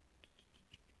here.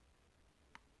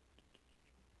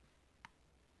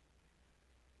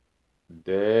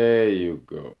 There you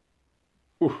go.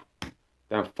 Whew.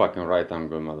 Damn fucking right, I'm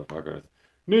good, motherfuckers.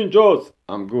 Ninjas!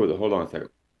 I'm good. Hold on a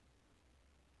second.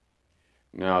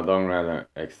 Now, don't rather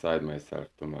excite myself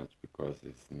too much because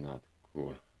it's not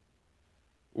cool.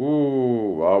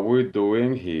 Ooh, what are we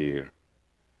doing here?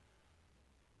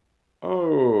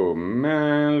 Oh,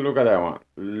 man. And look at that one.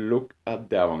 Look at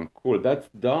that one. Cool. That's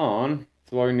done.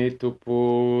 So I need to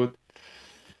put.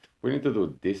 We need to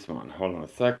do this one. Hold on a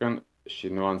second. She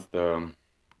wants the.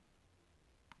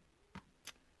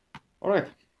 All right.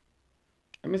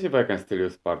 Let me see if I can still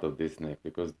use part of this neck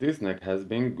because this neck has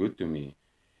been good to me.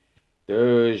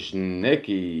 The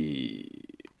Schnecky.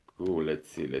 Cool. Let's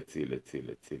see. Let's see. Let's see.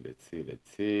 Let's see. Let's see.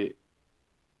 Let's see.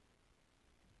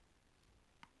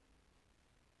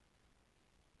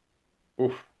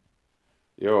 Oof.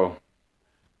 Yo.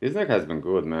 This neck has been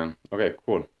good, man. Okay,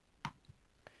 cool.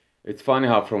 It's funny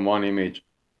how from one image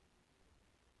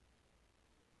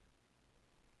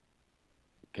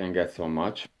you can get so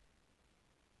much.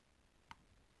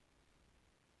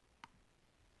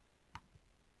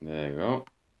 There you go.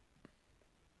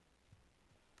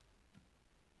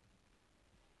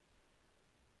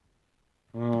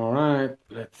 All right,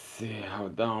 let's see how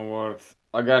that works.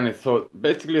 Again, so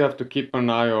basically you have to keep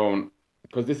an eye on,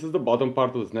 because this is the bottom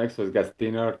part of the neck, so it gets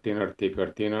thinner, thinner,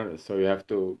 thicker, thinner. So you have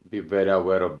to be very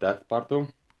aware of that part too.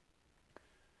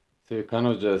 So you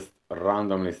cannot just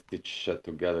randomly stitch shit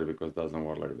together because it doesn't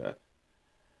work like that.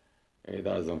 It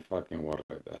doesn't fucking work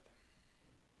like that.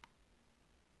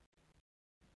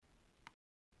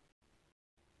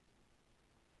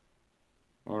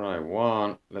 All right,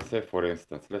 one. Let's say for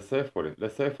instance.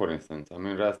 I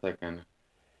mean, rest I can.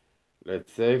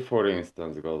 Let's say for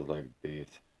instance goes like this.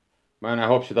 Man, I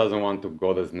hope she doesn't want to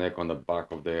go this neck on the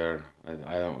back of there.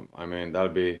 I don't. I mean, that'll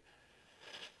be.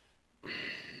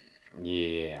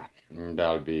 Yeah,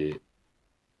 that'll be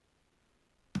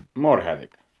more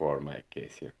headache for my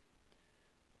case here.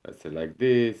 Let's say like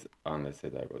this, and let's say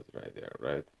that goes right there,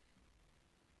 right?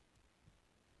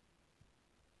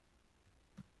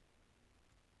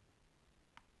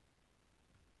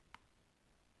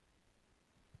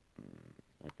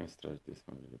 I can stretch this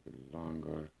one a little bit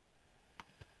longer.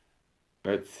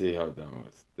 Let's see how that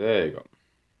was. There you go.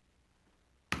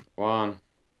 One.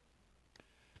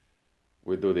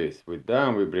 We do this. With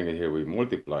that, we bring it here. We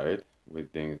multiply it. We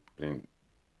bring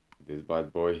this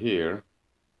bad boy here.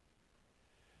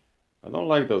 I don't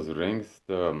like those rings.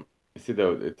 You see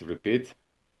it repeats.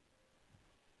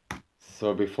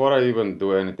 So before I even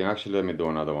do anything, actually let me do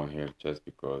another one here just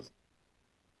because.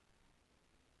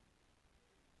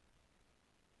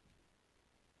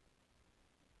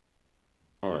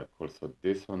 All right, cool. So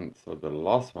this one, so the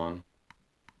last one,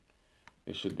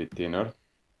 it should be thinner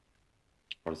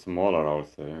or smaller, I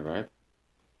would say, right?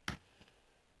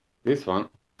 This one.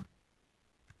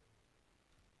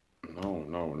 No,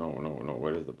 no, no, no, no.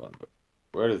 Where is the bad boy?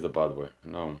 Where is the bad boy?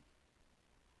 No.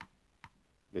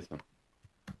 This one.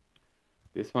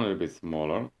 This one will be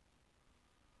smaller.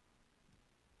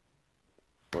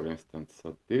 For instance,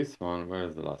 so this one, where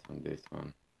is the last one? This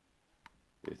one.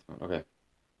 This one. Okay.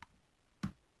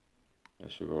 I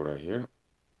should go right here.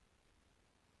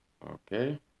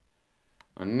 Okay.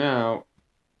 And now,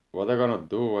 what I'm gonna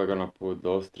do, I'm gonna put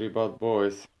those three bad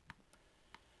boys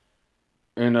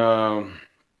in a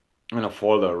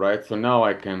folder, right? So now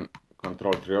I can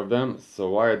control three of them. So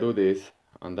why I do this,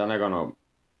 and then I'm gonna,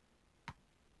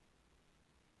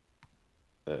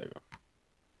 there you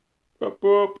go. Boop,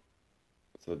 boop.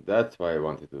 So that's why I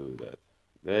wanted to do that.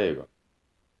 There you go.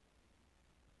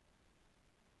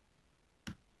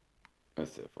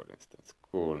 Let's say for instance,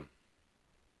 cool.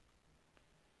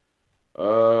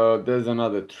 There's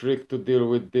another trick to deal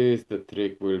with this. The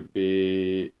trick will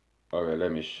be, okay,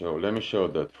 let me show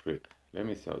the trick. Let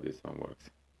me see how this one works.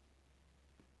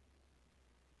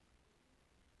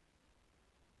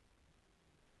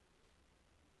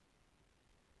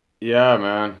 Yeah,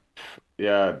 man.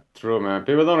 Yeah, true, man.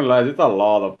 People don't realize it's a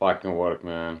lot of fucking work,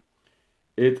 man.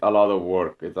 It's a lot of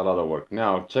work. It's a lot of work.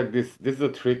 Now, check this. This is a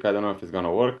trick. I don't know if it's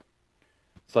gonna work.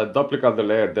 So I duplicate the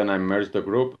layer, then I merge the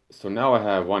group. So now I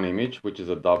have one image, which is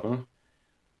a double.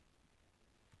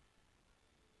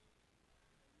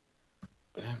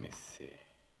 Let me see.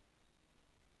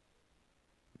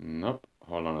 Nope.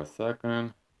 Hold on a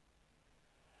second.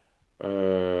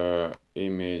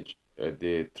 Image,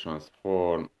 edit,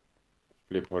 transform,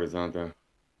 flip horizontal.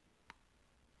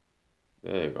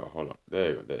 There you go. Hold on.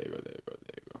 There you go. There you go. There you go.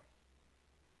 There you go.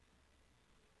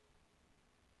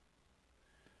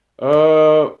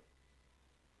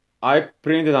 I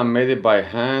printed and made it by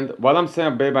hand. While I'm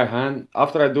saying made by hand,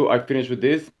 after I finish with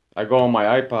this, I go on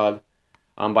my iPad,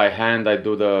 and by hand I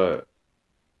do the.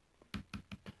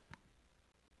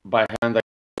 By hand,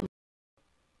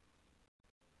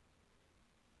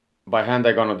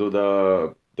 I'm gonna do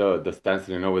the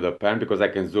stencil, you know, with a pen because I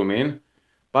can zoom in.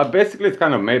 But basically, it's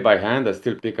kind of made by hand. I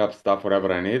still pick up stuff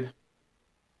wherever I need.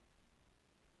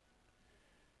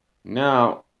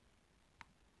 Now,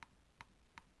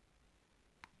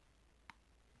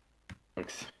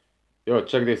 next. Yo,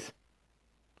 check this.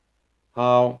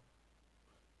 How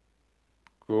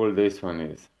cool this one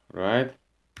is, right?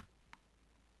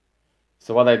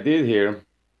 So what I did here,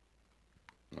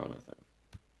 hold on a second.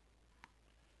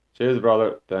 Cheers,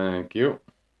 brother, thank you.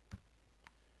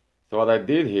 So what I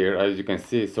did here, as you can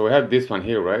see, so we have this one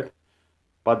here, right?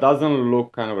 But doesn't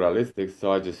look kind of realistic,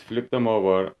 so I just flip them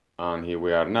over, and here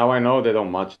we are. Now I know they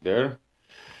don't match there,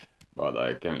 but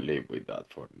I can live with that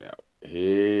for now.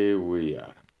 Here we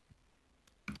are.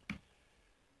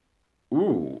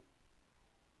 Ooh,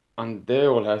 and they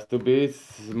all has to be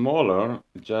smaller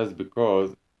just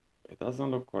because it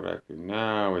doesn't look correctly.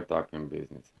 Now we're talking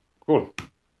business. Cool.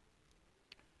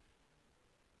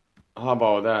 How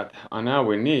about that? And now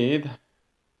we need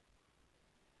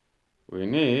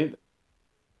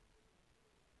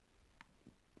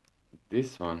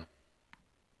this one.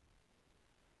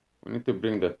 We need to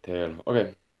bring the tail.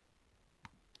 Okay.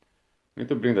 We need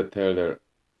to bring the tail there.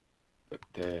 The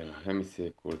tail. Let me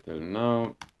see. Cool tail.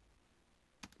 No.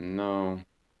 No.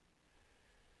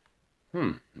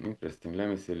 Interesting. Let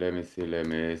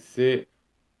me see.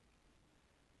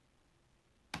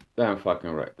 Damn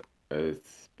fucking right.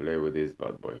 Let's play with this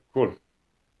bad boy. Cool.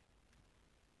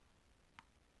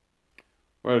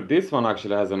 Well, this one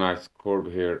actually has a nice curve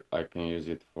here. I can use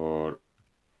it for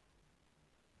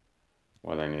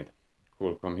what I need.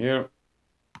 Cool. Come here.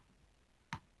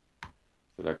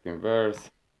 Select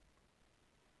inverse.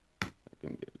 I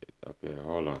can delete. Okay,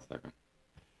 hold on a second.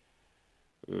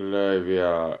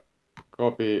 Labia.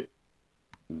 Copy.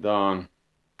 Done.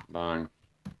 Bang.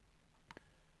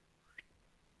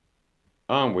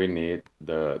 And we need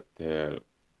the tail.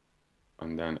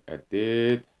 And then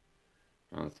edit.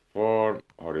 Transform.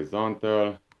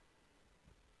 Horizontal.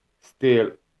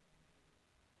 Still.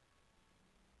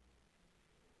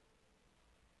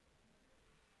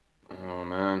 Oh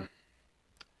man.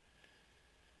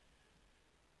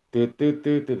 Doesn't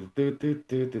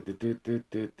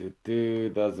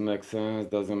make sense,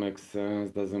 doesn't make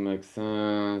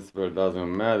sense. Well,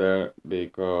 doesn't matter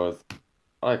because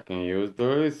I can use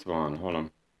this one. Hold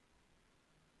on.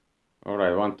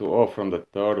 Alright, 1 to 0 from the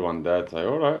third one. That's like,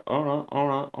 alright.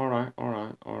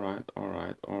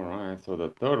 So the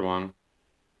third one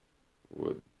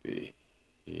would be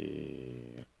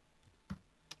here.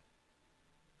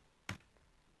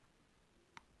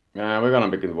 Yeah, we're gonna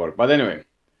make it work. But anyway,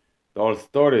 the whole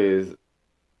story is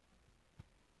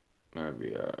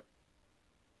maybe a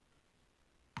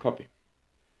copy.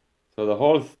 So the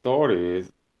whole story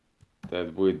is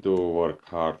that we do work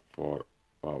hard for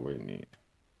what we need.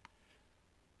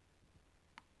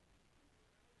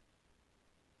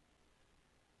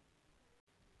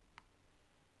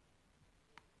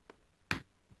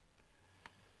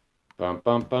 Pam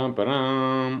pam pam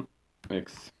pam.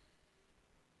 Mix.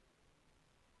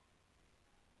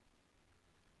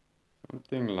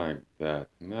 Something like that.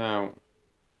 Now,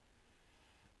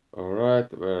 alright,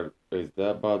 where is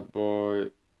that bad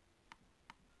boy?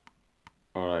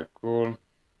 Alright, cool.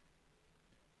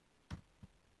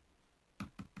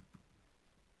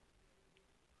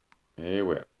 Here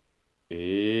we are.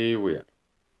 Here we are.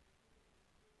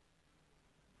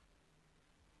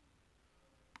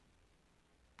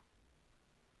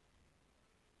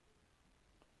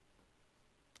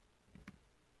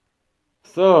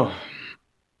 So,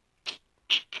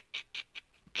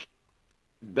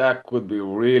 that could be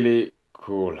really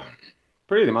cool.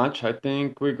 Pretty much, I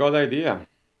think we got the idea.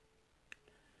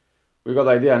 We got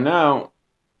the idea. Now,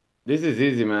 this is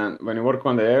easy, man. When you work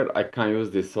on the air, I can't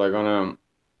use this, so I'm gonna...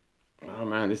 Oh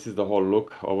man, this is the whole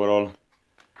look overall.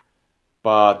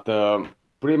 But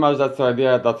pretty much that's the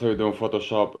idea. That's what we do in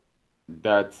Photoshop.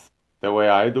 That's the way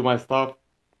I do my stuff.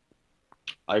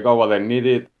 I got what I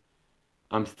needed.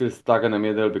 I'm still stuck in the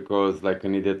middle because, like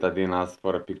an idiot, I didn't ask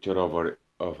for a picture of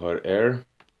her hair.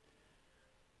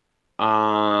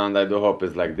 And I do hope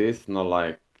it's like this, not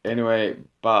like... Anyway,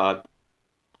 but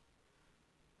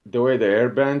the way the hair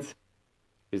bends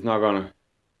is not gonna...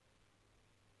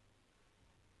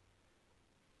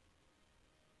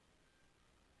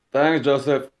 Thanks,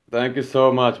 Joseph. Thank you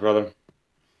so much, brother.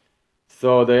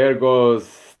 So the hair goes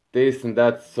this and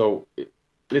that. So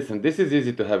listen, this is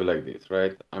easy to have like this,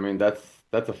 right? I mean, that's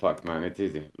a fact, man. It's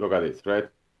easy. Look at this, right?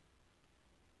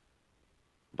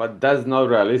 But that's not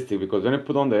realistic because when you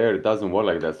put on the hair, it doesn't work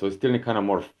like that. So it's still kind of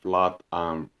more flat.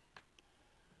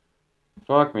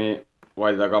 Fuck me.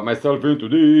 Why did I got myself into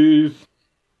this?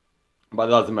 But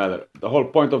it doesn't matter. The whole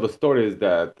point of the story is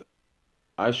that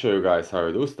I show you guys how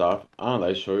I do stuff, and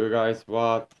I show you guys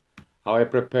how I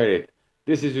prepare it.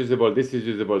 This is usable, this is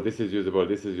usable, this is usable,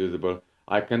 this is usable.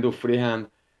 I can do freehand.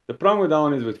 The problem with that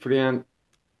one is with freehand,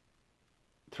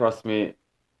 trust me,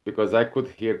 because I could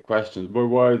hear questions, but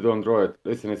why don't draw it?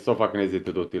 Listen, it's so fucking easy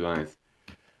to do T-lines.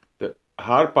 The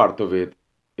hard part of it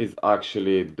is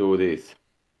actually do this.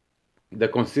 The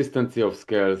consistency of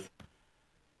scales,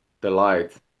 the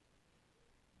light,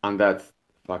 and that's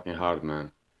fucking hard,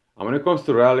 man. And when it comes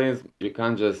to realism, you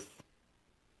can't just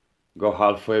go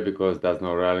halfway because that's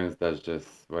no realism, that's just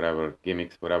whatever,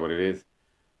 gimmicks, whatever it is.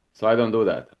 So I don't do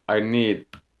that. I need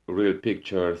real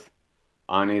pictures,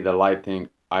 I need the lighting,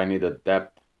 I need the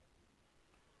depth,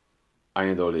 I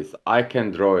need all this. I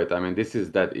can draw it, I mean, this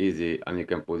is that easy, and you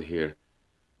can put here.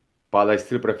 But I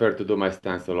still prefer to do my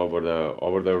stencil over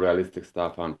the realistic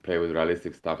stuff and play with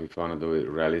realistic stuff if you want to do it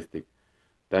realistic.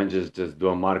 Then just do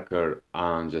a marker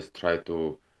and just try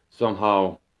to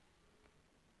somehow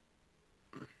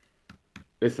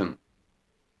listen.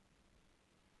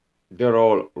 They're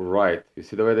all right. You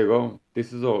see the way they go?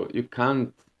 This is all. You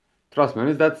can't trust me. When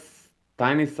it's that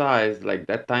tiny size, like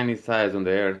that tiny size on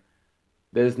the air,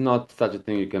 there's not such a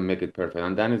thing you can make it perfect.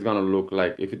 And then it's gonna look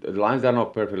like if the lines are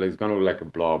not perfect, like, it's gonna look like a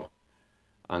blob.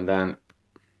 And then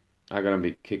I'm gonna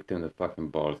be kicked in the fucking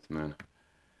balls, man.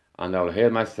 And I'll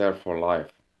hate myself for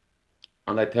life.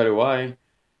 And I tell you why,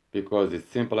 because it's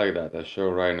simple like that. I show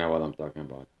right now what I'm talking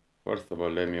about. First of all,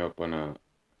 let me open a.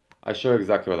 I show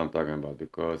exactly what I'm talking about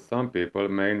because some people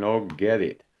may not get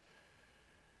it.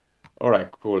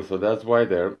 Alright, cool. So that's why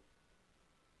there.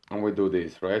 And we do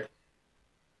this, right?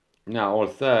 Now, all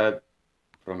set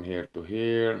from here to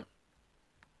here.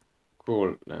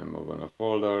 Cool. Let me move on a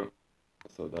folder.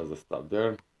 So that's the stuff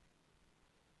there.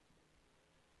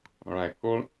 Alright,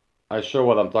 cool. I show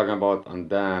what I'm talking about and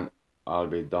then I'll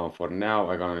be done for now.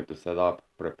 I'm gonna need to set up,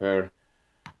 prepare,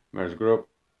 merge group.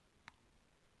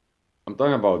 I'm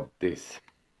talking about this.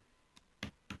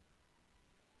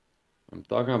 I'm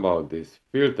talking about this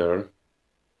filter,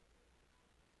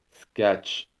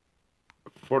 sketch,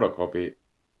 photocopy,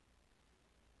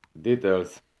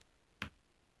 details.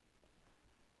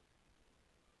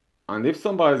 And if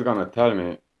somebody's gonna tell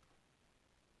me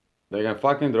they can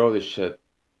fucking draw this shit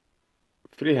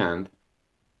freehand,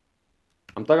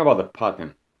 I'm talking about the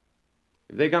pattern.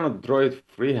 If they're gonna draw it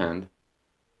freehand,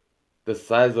 the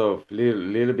size of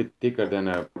little bit thicker than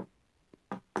a,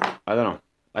 I don't know,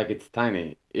 like it's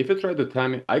tiny. If you try to tell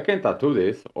me I can tattoo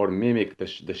this or mimic the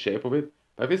shape of it,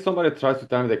 but if somebody tries to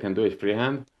tell me they can do it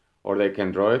freehand or they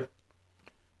can draw it,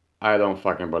 I don't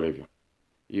fucking believe you.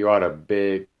 You are a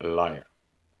big liar.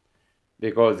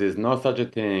 Because there's no such a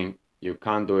thing, you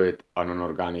can't do it on an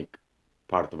organic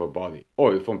part of a body.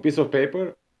 Oh, from piece of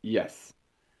paper? Yes.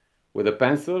 With a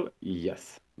pencil?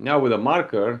 Yes. Now with a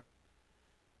marker,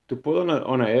 to put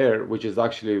on a air, which is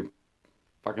actually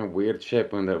fucking weird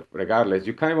shape, and regardless,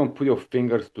 you can't even put your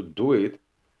fingers to do it.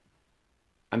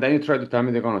 And then you try to tell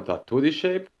me they're gonna tattoo this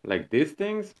shape, like these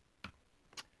things?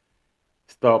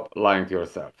 Stop lying to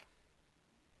yourself.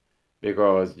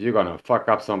 Because you're gonna fuck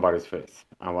up somebody's face.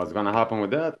 And what's gonna happen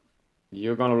with that?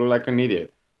 You're gonna look like an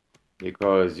idiot.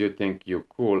 Because you think you're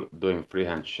cool doing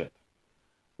freehand shit.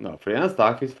 No, freehand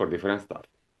stuff is for different stuff.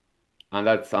 And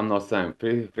that's, I'm not saying,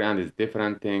 freehand is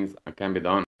different things and can be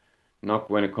done. Not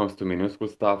when it comes to minuscule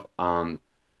stuff and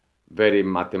very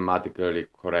mathematically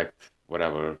correct,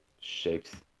 whatever,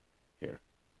 shapes here.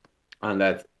 And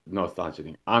that's not such a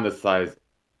thing. And the size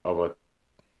of a,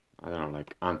 I don't know,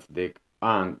 like ant's dick.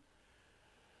 And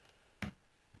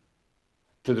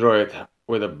to draw it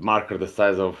with a marker the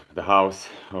size of the house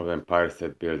of the Empire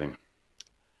State Building.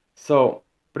 So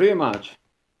pretty much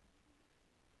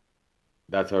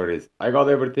that's how it is. I got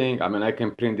everything. I mean, I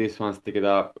can print this one, stick it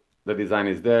up. The design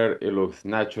is there. It looks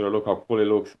natural. Look how cool it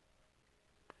looks.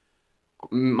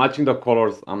 Matching the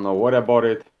colors, I'm not worried about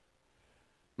it.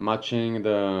 Matching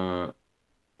the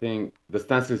thing, the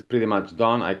stencil is pretty much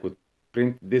done. I could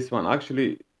print this one.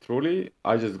 Actually, truly,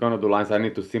 I just gonna do lines. I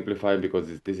need to simplify because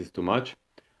this is too much.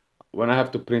 When I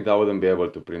have to print, I wouldn't be able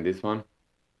to print this one.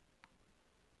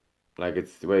 Like,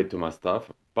 it's way too much stuff.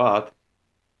 But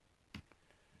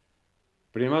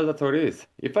pretty much that's how it is.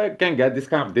 If I can get this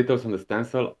kind of details on the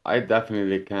stencil, I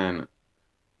definitely can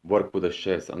work with the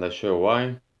shades, and I show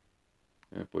why.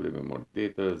 I put a bit more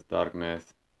details,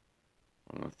 darkness.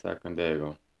 Hold on a second, there you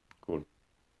go. Cool.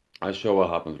 I show what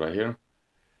happens right here.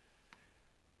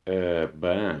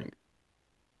 Bang.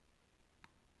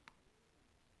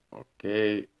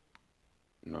 Okay.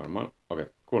 Normal. Okay,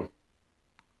 cool.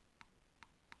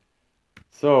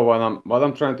 So what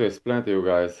I'm trying to explain to you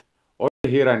guys, over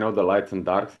here I know the lights and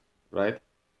darks, right?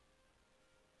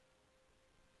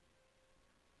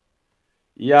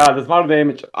 Yeah, the smaller the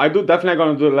image. I do definitely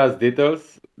gonna do less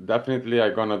details. Definitely I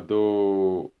gonna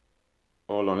do.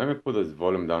 Hold on, let me put this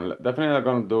volume down. Definitely I'm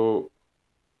gonna do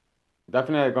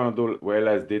Definitely I'm gonna do way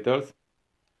less details.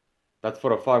 That's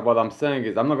for a fact. What I'm saying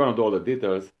is I'm not gonna do all the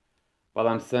details. What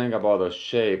I'm saying about the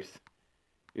shapes,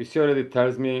 you see already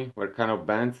tells me where kind of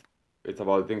bends. It's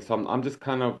about things. So I'm just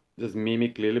kind of just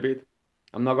mimic a little bit.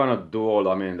 I'm not gonna do all,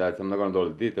 I mean, I'm not gonna do all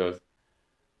the details,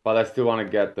 but I still wanna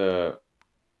get the,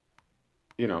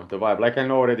 you know, the vibe. Like I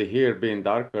know already here being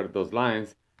darker, those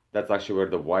lines, that's actually where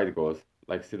the white goes.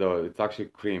 Like see it's actually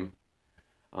cream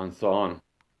and so on.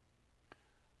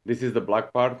 This is the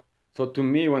black part. So to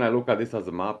me, when I look at this as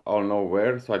a map, I'll know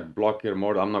where. So I block here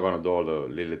more. I'm not gonna do all the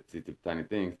little tiny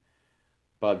things,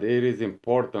 but it is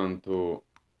important to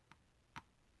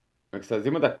make sense.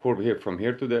 Even that curve here from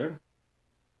here to there,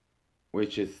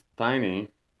 which is tiny,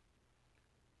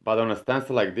 but on a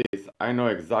stencil like this, I know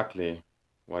exactly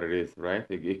what it is, right?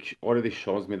 It already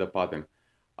shows me the pattern,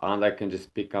 and I can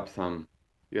just pick up some,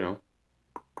 you know,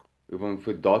 even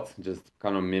with dots, just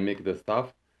kind of mimic the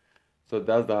stuff. So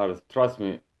that's the hardest. Trust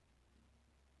me,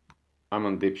 I'm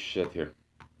on deep shit here.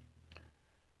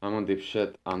 I'm on deep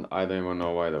shit, and I don't even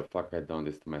know why the fuck I done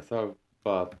this to myself,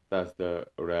 but that's the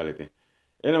reality.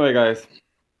 Anyway, guys,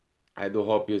 I do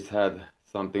hope you had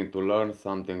something to learn,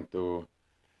 something to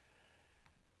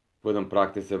put in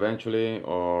practice eventually,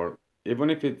 or even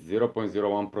if it's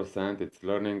 0.01%, it's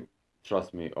learning.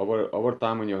 Trust me, over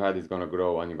time when your head is gonna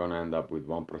grow and you're gonna end up with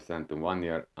 1% in 1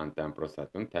 year and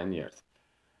 10% in 10 years.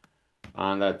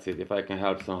 And that's it. If I can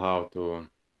help somehow to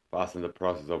fasten the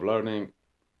process of learning,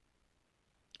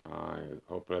 I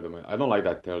hope I don't like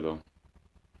that tail though.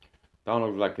 That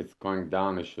looks like it's going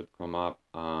down. It should come up,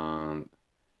 and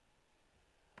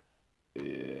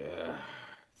yeah,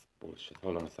 it's bullshit.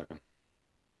 Hold on a second.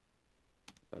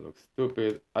 That looks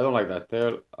stupid. I don't like that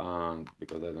tail,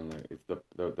 because I don't like it's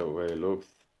the way it looks.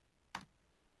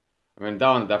 I mean, that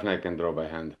one definitely I can draw by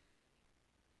hand.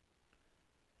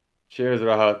 Cheers,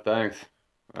 Rahat. Thanks.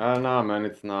 Well, no, man,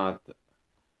 it's not.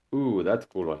 Ooh, that's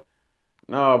cool one.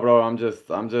 No, bro, I'm just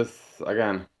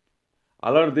again. I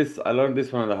learned this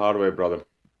one the hard way, brother.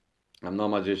 I'm no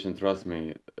magician, trust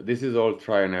me. This is all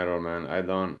try and error, man. I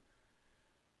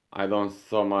don't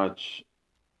so much.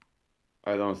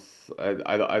 I don't.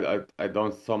 I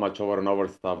don't so much over and over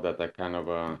stuff that I kind of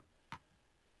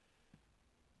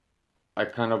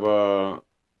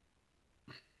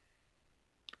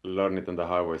learn it on the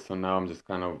highway. So now I'm just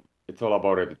kind of. It's all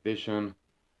about repetition.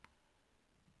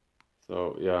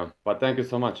 So yeah, but thank you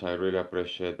so much. I really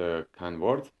appreciate the kind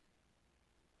words.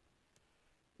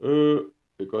 Uh,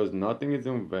 because nothing is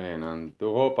in vain, and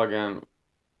to hope again,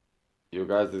 you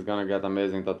guys is gonna get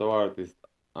amazing tattoo artists.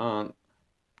 And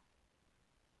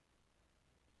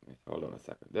hold on a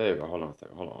second. There you go. Hold on a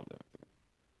second. Hold on. There.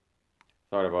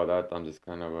 Sorry about that. I'm just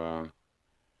kind of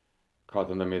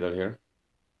caught in the middle here.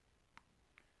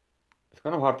 It's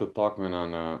kind of hard to talk when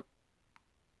I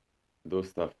do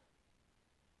stuff.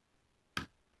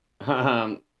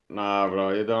 Nah,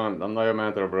 bro, you don't. I'm not your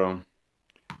mentor, bro.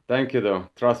 Thank you, though.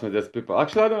 Trust me, there's people.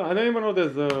 Actually, I don't even know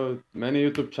there's many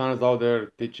YouTube channels out there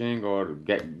teaching or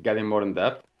getting more in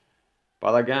depth.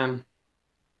 But again,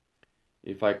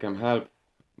 if I can help,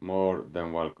 more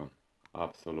than welcome.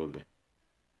 Absolutely.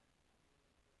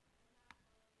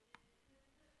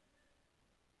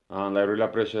 And I really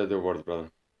appreciate your words,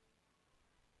 brother.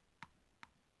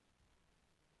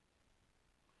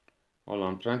 Hold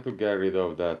on, I'm trying to get rid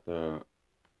of that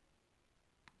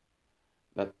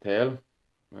tail.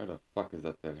 Where the fuck is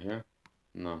that tail here?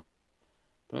 No.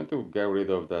 Trying to get rid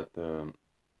of that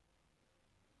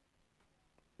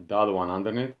one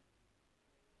underneath.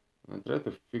 I'm trying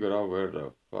to figure out where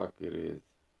the fuck it is.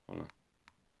 Hold on.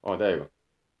 Oh, there you go.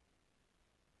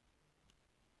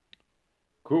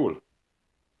 Cool.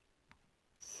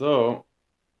 So,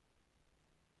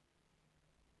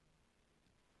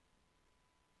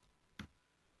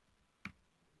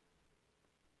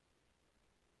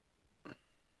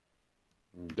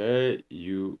 there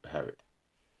you have it.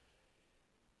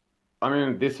 I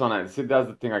mean, this one, I see that's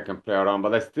the thing I can play around,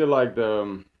 but I still like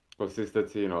the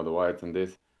consistency, you know, the whites and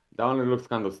this. That one looks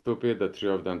kind of stupid, the three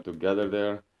of them together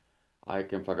there. I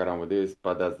can fuck around with this,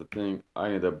 but that's the thing. I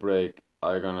need a break.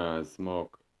 I gonna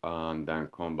smoke and then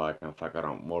come back and fuck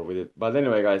around more with it. But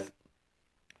anyway, guys,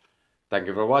 thank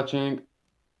you for watching,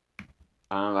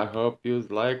 and I hope you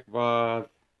like what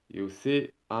you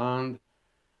see. And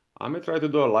I'm gonna try to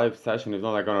do a live session. If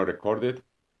not, I'm gonna record it,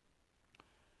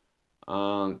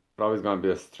 and probably it's gonna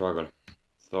be a struggle.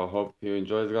 So hope you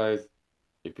enjoy, guys.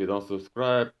 If you don't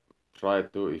subscribe, try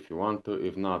to if you want to.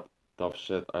 If not, tough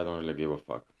shit. I don't really give a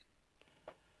fuck.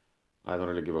 I don't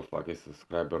really give a fuck if you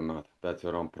subscribe or not. That's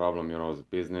your own problem, your own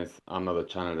business. I'm not a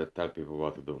channel that tell people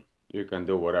what to do. You can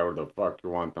do whatever the fuck you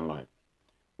want in life.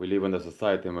 We live in a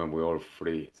society when we're all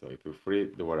free. So if you're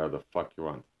free, do whatever the fuck you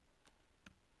want.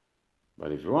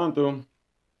 But if you want to,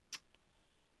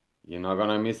 you're not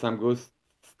gonna miss some good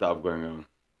stuff going on.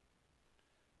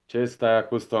 Chase Taya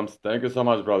Customs, thank you so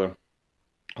much, brother.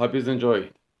 Hope you enjoy.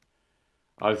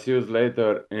 I'll see you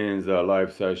later in the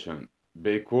live session.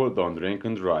 Be cool, don't drink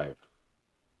and drive.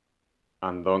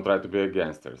 And don't try to be a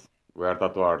gangsters. We are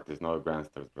tattoo artists, not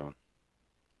gangsters, bro.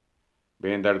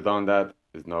 Being there, done that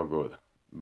is no good.